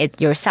doing it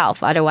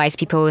yourself. Otherwise,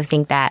 people will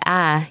think that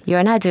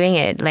you're not doing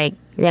it.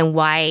 then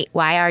why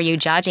are you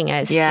judging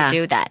us to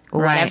do that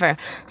or Right. whatever?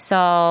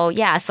 So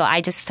so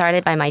I just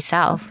started by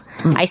myself.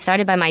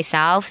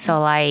 So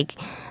like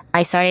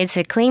I started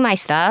to clean my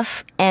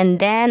stuff, and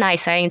then I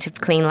started to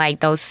clean like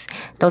those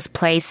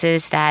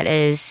places that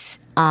is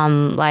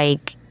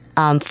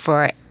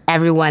for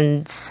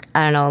everyone's,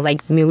 I don't know,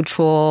 like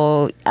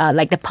mutual,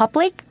 like the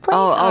public place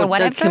or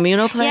whatever. The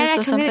communal place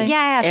or something?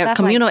 Stuff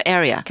communal like,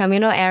 area.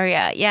 Communal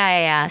area.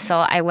 Yeah. So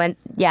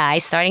I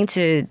starting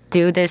to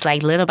do this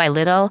like little by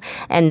little,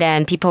 and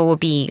then people will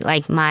be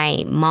like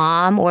my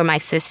mom or my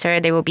sister,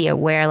 they will be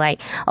aware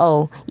like,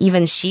 oh,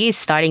 even she is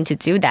starting to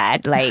do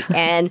that. Like,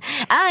 and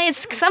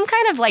it's some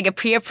kind of like a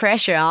peer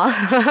pressure.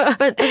 Huh?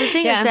 But the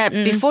thing is that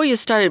before you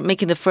started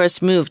making the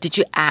first move, did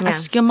you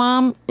ask your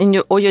mom and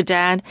your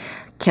dad,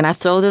 can I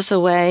throw this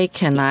away?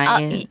 Can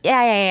I?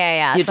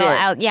 Yeah. You so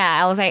did?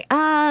 I was like,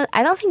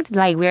 I don't think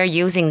like we're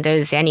using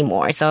this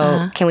anymore.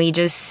 So can we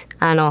just,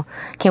 I don't know,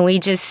 can we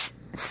just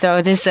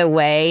throw this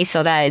away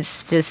so that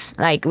it's just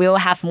like we'll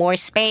have more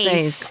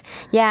space.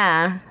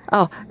 Yeah.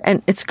 Oh,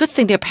 and it's a good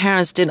thing their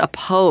parents didn't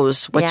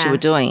oppose what you Yeah. were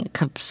doing,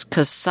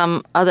 because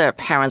some other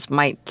parents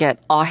might get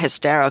all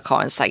hysterical.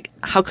 And it's like,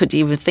 how could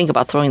you even think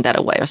about throwing that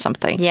away or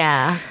something?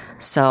 Yeah.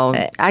 So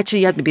actually,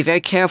 you have to be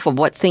very careful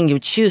what thing you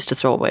choose to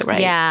throw away,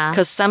 right? Yeah.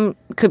 Because some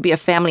could be a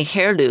family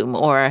heirloom,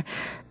 or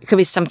it could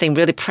be something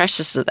really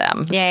precious to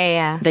them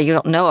Yeah. that you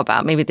don't know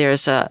about. Maybe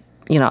there's a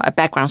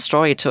background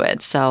story to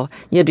it. So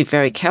you have to be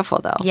very careful,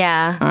 though.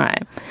 Yeah. All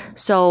right.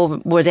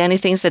 So were there any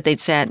things that they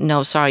said,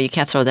 no, sorry, you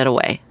can't throw that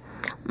away?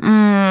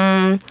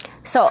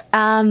 So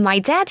my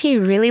dad, he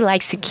really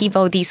likes to keep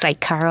all these like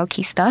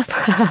karaoke stuff.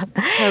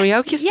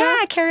 Karaoke stuff?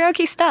 Yeah,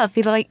 karaoke stuff.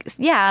 He's like,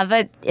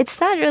 but it's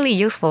not really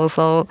useful.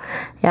 So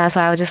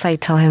so I would just like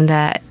tell him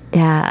that,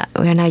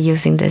 we're not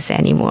using this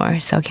anymore.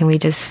 So can we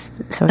just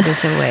throw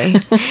this away?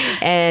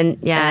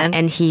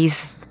 and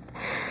he's,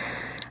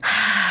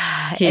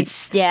 He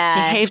it's, He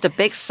heaved a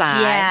big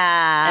sigh.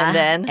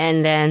 Yeah.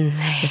 And then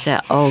he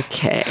said,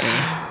 okay.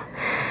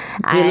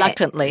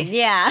 Reluctantly.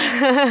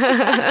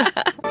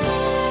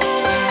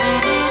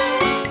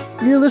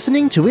 You're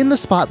listening to In the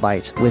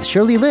Spotlight with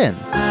Shirley Lin.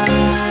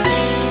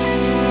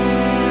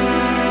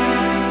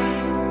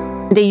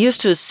 They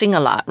used to sing a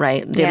lot,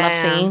 right? They love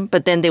singing,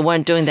 but then they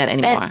weren't doing that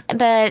anymore.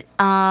 But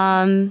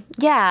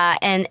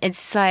and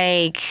it's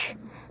like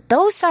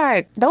those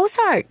are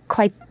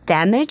quite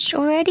damaged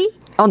already.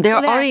 Oh, they're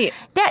So already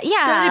they're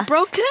already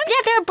broken?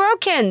 Yeah, they're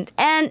broken,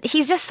 and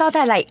he just thought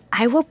that like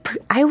I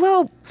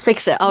will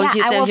fix it. Oh,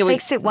 Yeah, I will he would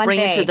fix it one bring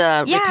it to day.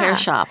 the Yeah. repair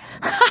shop.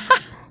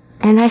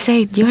 And I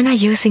say, you're not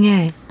using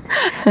it.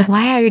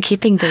 Why are you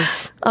keeping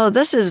this? Oh,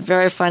 this is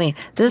very funny.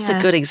 This is a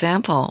Yeah. good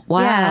example.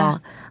 Wow. Yeah.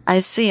 I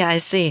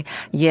see.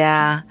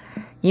 Yeah.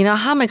 You know,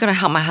 how am I going to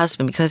help my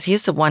husband? Because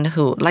he's the one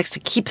who likes to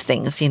keep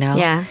things, you know?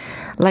 Yeah.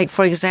 Like,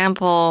 for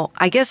example,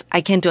 I guess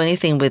I can't do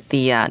anything with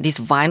these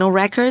vinyl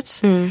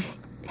records.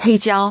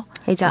 Heijiao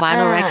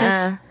vinyl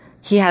records.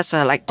 He has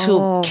like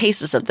 2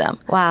 cases of them.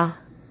 Wow.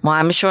 Well,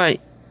 I'm sure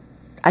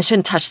I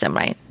shouldn't touch them,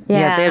 right?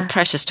 Yeah. They're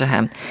precious to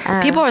him.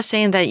 People are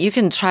saying that you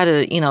can try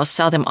to,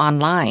 sell them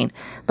online,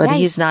 but Right.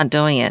 he's not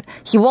doing it.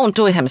 He won't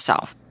do it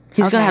himself.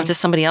 He's going to Okay. have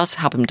somebody else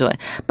help him do it.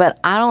 But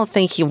I don't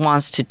think he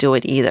wants to do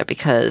it either,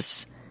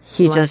 because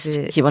he wants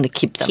want to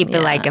keep them. Keep it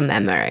like a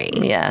memory.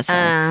 Yeah. So,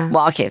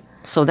 well, okay.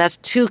 So that's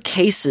 2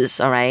 cases,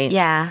 all right?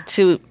 Yeah.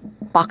 2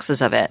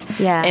 boxes of it.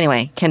 Yeah.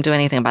 Anyway, can't do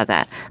anything about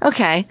that.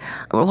 Okay.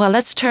 Well,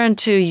 let's turn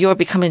to your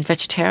becoming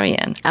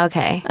vegetarian.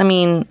 Okay. I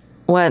mean,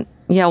 what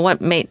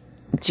made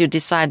you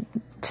decide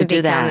to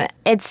do that?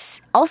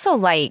 It's also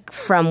like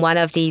from one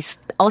of these,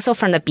 also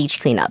from the beach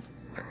cleanup.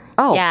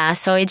 Oh. Yeah,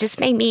 so it just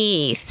made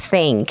me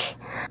think.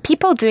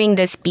 People doing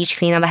this beach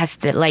cleanup has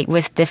like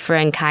with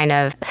different kind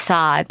of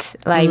thought.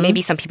 Like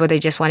maybe some people, they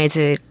just wanted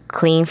to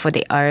clean for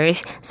the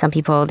earth. Some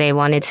people, they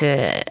wanted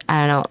to, I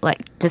don't know, like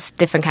just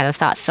different kind of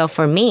thoughts. So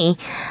for me,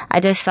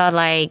 I just thought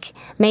like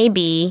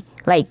maybe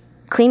like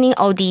cleaning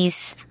all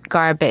these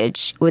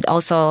garbage would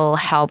also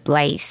help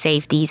like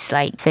save these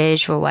like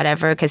fish or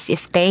whatever, because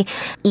if they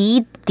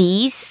eat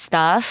these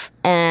stuff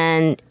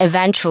and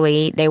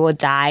eventually they will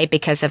die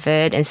because of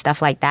it and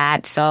stuff like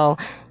that. So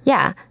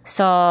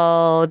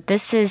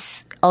this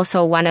is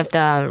also one of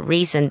the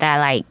reasons that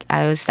like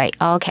I was like,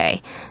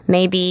 okay,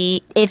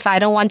 maybe if I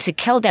don't want to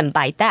kill them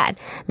by that,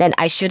 then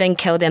I shouldn't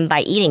kill them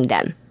by eating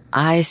them.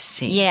 I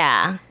see.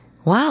 Yeah.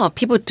 Wow,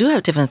 people do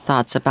have different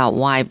thoughts about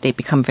why they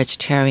become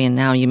vegetarian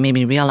now. You made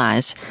me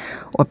realize,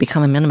 or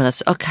become a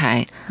minimalist.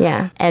 Okay.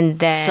 Yeah. And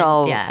then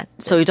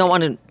So you don't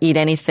want to eat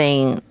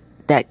anything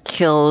that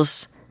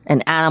kills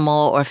an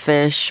animal or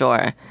fish,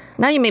 or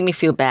now you make me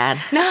feel bad.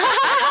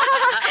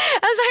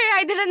 I'm sorry,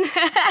 I didn't.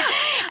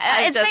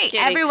 It's just like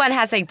kidding. everyone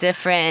has like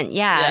different,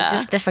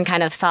 just different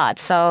kind of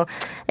thoughts. So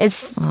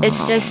it's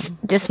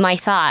just my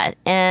thought,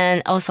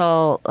 and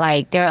also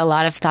like there are a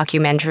lot of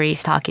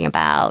documentaries talking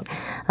about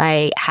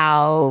like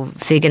how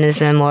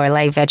veganism or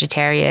like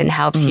vegetarian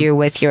helps you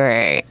with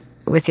your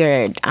with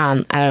your I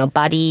don't know,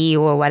 body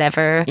or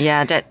whatever.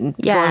 Yeah, that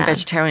going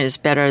vegetarian is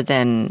better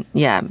than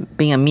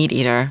being a meat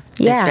eater.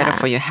 Yeah. It's better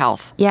for your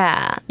health.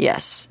 Yeah.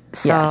 Yes.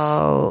 So-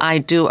 yes. I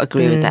do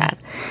agree with that.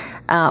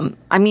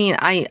 I mean,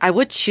 I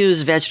would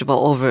choose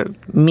vegetable over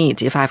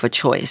meat if I have a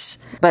choice.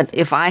 But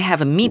if I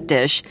have a meat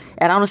dish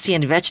and I don't see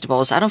any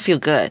vegetables, I don't feel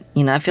good.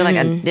 You know, I feel like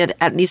I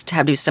at least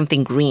have to be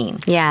something green.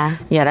 Yeah.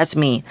 Yeah, that's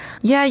me.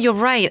 Yeah, you're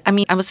right. I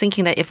mean, I was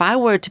thinking that if I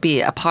were to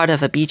be a part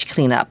of a beach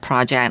cleanup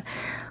project,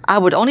 I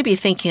would only be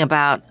thinking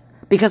about,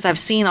 because I've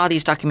seen all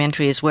these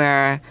documentaries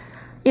where,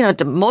 you know,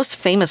 the most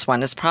famous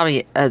one is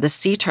probably the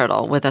sea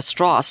turtle with a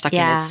straw stuck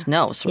in its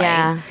nose, right?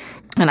 Yeah.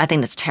 And I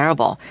think that's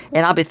terrible.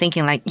 And I'll be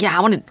thinking like,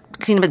 I want to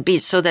clean up the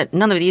beach so that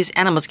none of these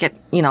animals get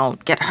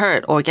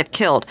hurt or get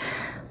killed.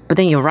 But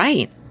then you're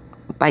right.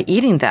 By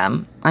eating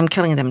them, I'm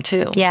killing them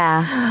too.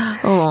 Yeah.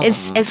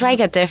 It's like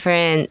a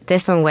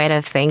different way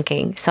of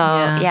thinking. So,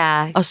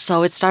 yeah. Oh,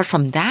 so it started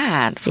from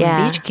that, from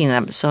beach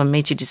cleanup. So it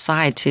made you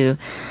decide to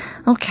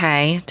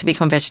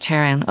become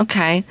vegetarian.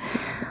 Okay.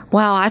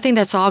 Well, I think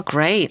that's all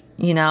great.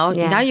 You know,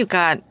 now you've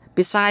got,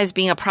 besides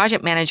being a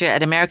project manager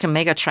at American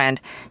Megatrend,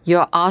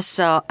 you're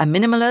also a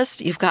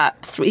minimalist. You've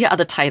got 3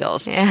 other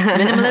titles.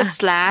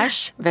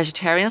 Minimalist /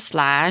 vegetarian /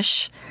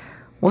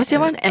 what was the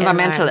other one?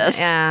 Environmentalist.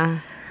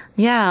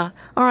 Yeah.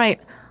 All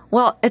right.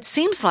 Well, it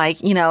seems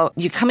like, you know,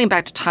 you're coming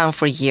back to Taiwan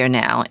for a year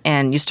now,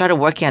 and you started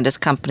working on this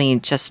company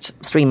just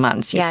 3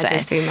 months, you say.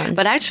 just 3 months.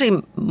 But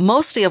actually,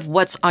 mostly of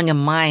what's on your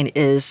mind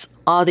is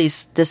all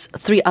this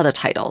 3 other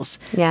titles.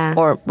 Yeah.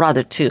 Or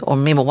rather 2, or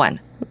maybe 1.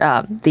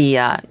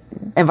 The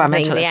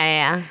environmentalist.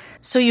 Yeah.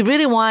 So you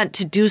really want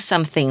to do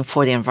something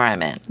for the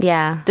environment.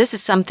 Yeah. This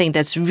is something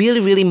that's really,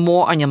 really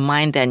more on your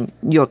mind than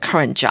your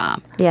current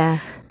job. Yeah.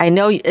 I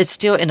know it's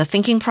still in a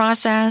thinking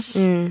process,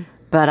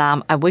 but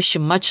I wish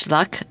you much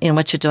luck in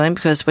what you're doing,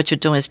 because what you're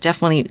doing is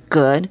definitely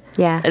good.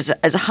 Yeah. It's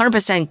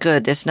 100%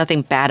 good. There's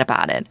nothing bad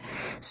about it.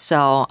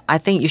 So I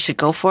think you should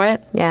go for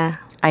it. Yeah.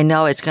 I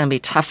know it's going to be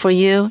tough for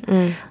you,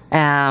 you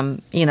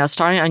know,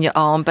 starting on your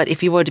own. But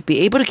if you were to be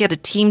able to get a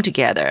team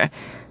together,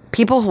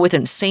 people with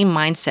the same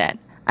mindset,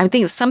 I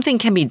think something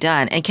can be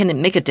done and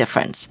can make a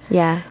difference.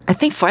 Yeah. I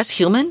think for us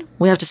human,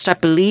 we have to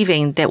start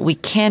believing that we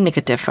can make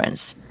a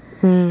difference.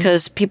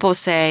 Because people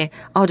say,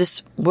 oh,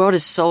 this world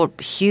is so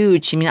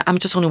huge. I mean, I'm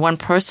just only one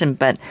person.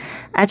 But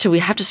actually, we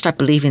have to start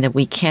believing that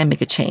we can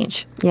make a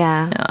change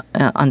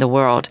on the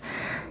world.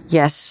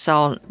 Yes,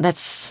 so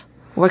let's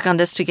work on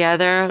this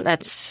together.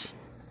 Let's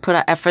put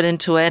our effort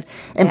into it.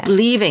 And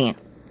believing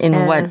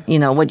in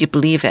what you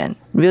believe in.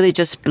 Really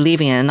just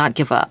believing in it and not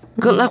give up.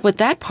 Good luck with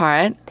that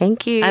part.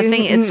 Thank you. I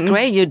think it's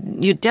great.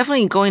 You're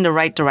definitely going the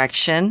right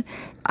direction.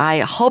 I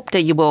hope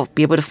that you will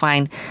be able to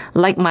find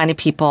like-minded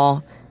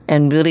people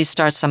and really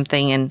start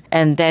something.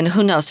 And then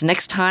who knows,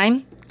 next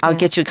time I'll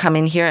get you to come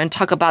in here and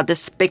talk about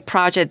this big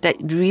project that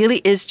really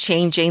is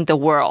changing the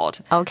world.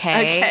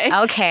 Okay.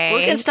 We're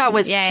going to start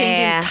with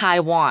changing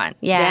Taiwan.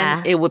 Yeah.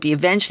 Then it will be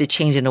eventually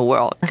changing the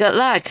world. Good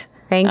luck.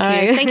 Thank you. All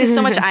right. Thank you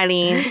so much,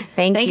 Eileen.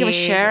 Thank you for you.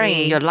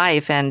 sharing your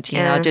life and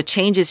the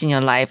changes in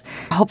your life.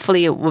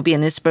 Hopefully, it will be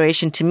an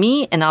inspiration to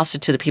me and also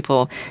to the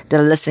people that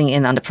are listening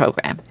in on the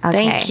program. Okay.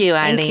 Thank you,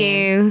 Eileen. Thank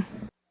you.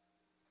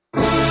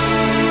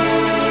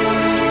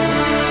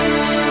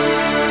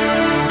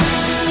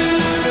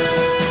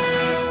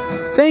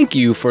 Thank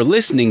you for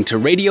listening to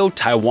Radio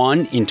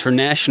Taiwan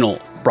International,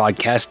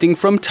 broadcasting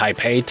from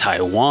Taipei,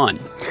 Taiwan.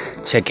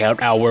 Check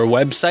out our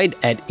website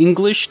at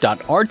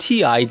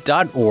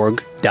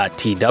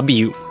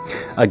english.rti.org.tw.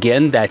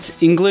 Again, that's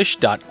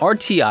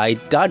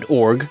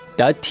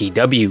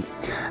english.rti.org.tw.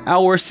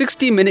 Our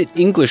 60-minute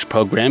English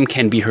program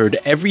can be heard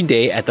every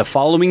day at the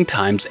following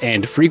times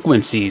and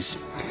frequencies.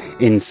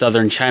 In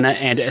southern China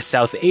and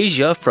South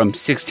Asia from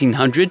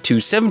 1600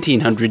 to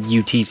 1700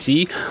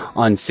 UTC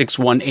on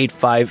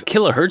 6185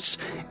 kHz.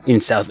 In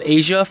South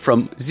Asia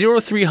from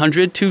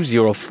 0300 to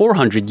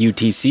 0400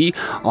 UTC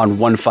on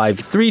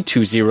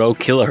 15320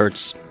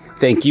 kHz.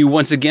 Thank you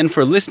once again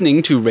for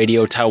listening to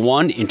Radio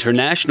Taiwan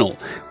International.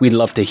 We'd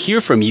love to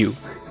hear from you.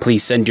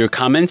 Please send your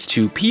comments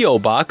to P.O.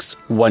 Box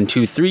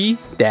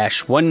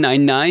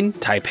 123-199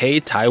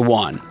 Taipei,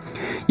 Taiwan.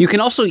 You can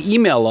also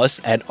email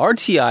us at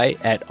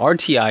rti@rti.org.tw.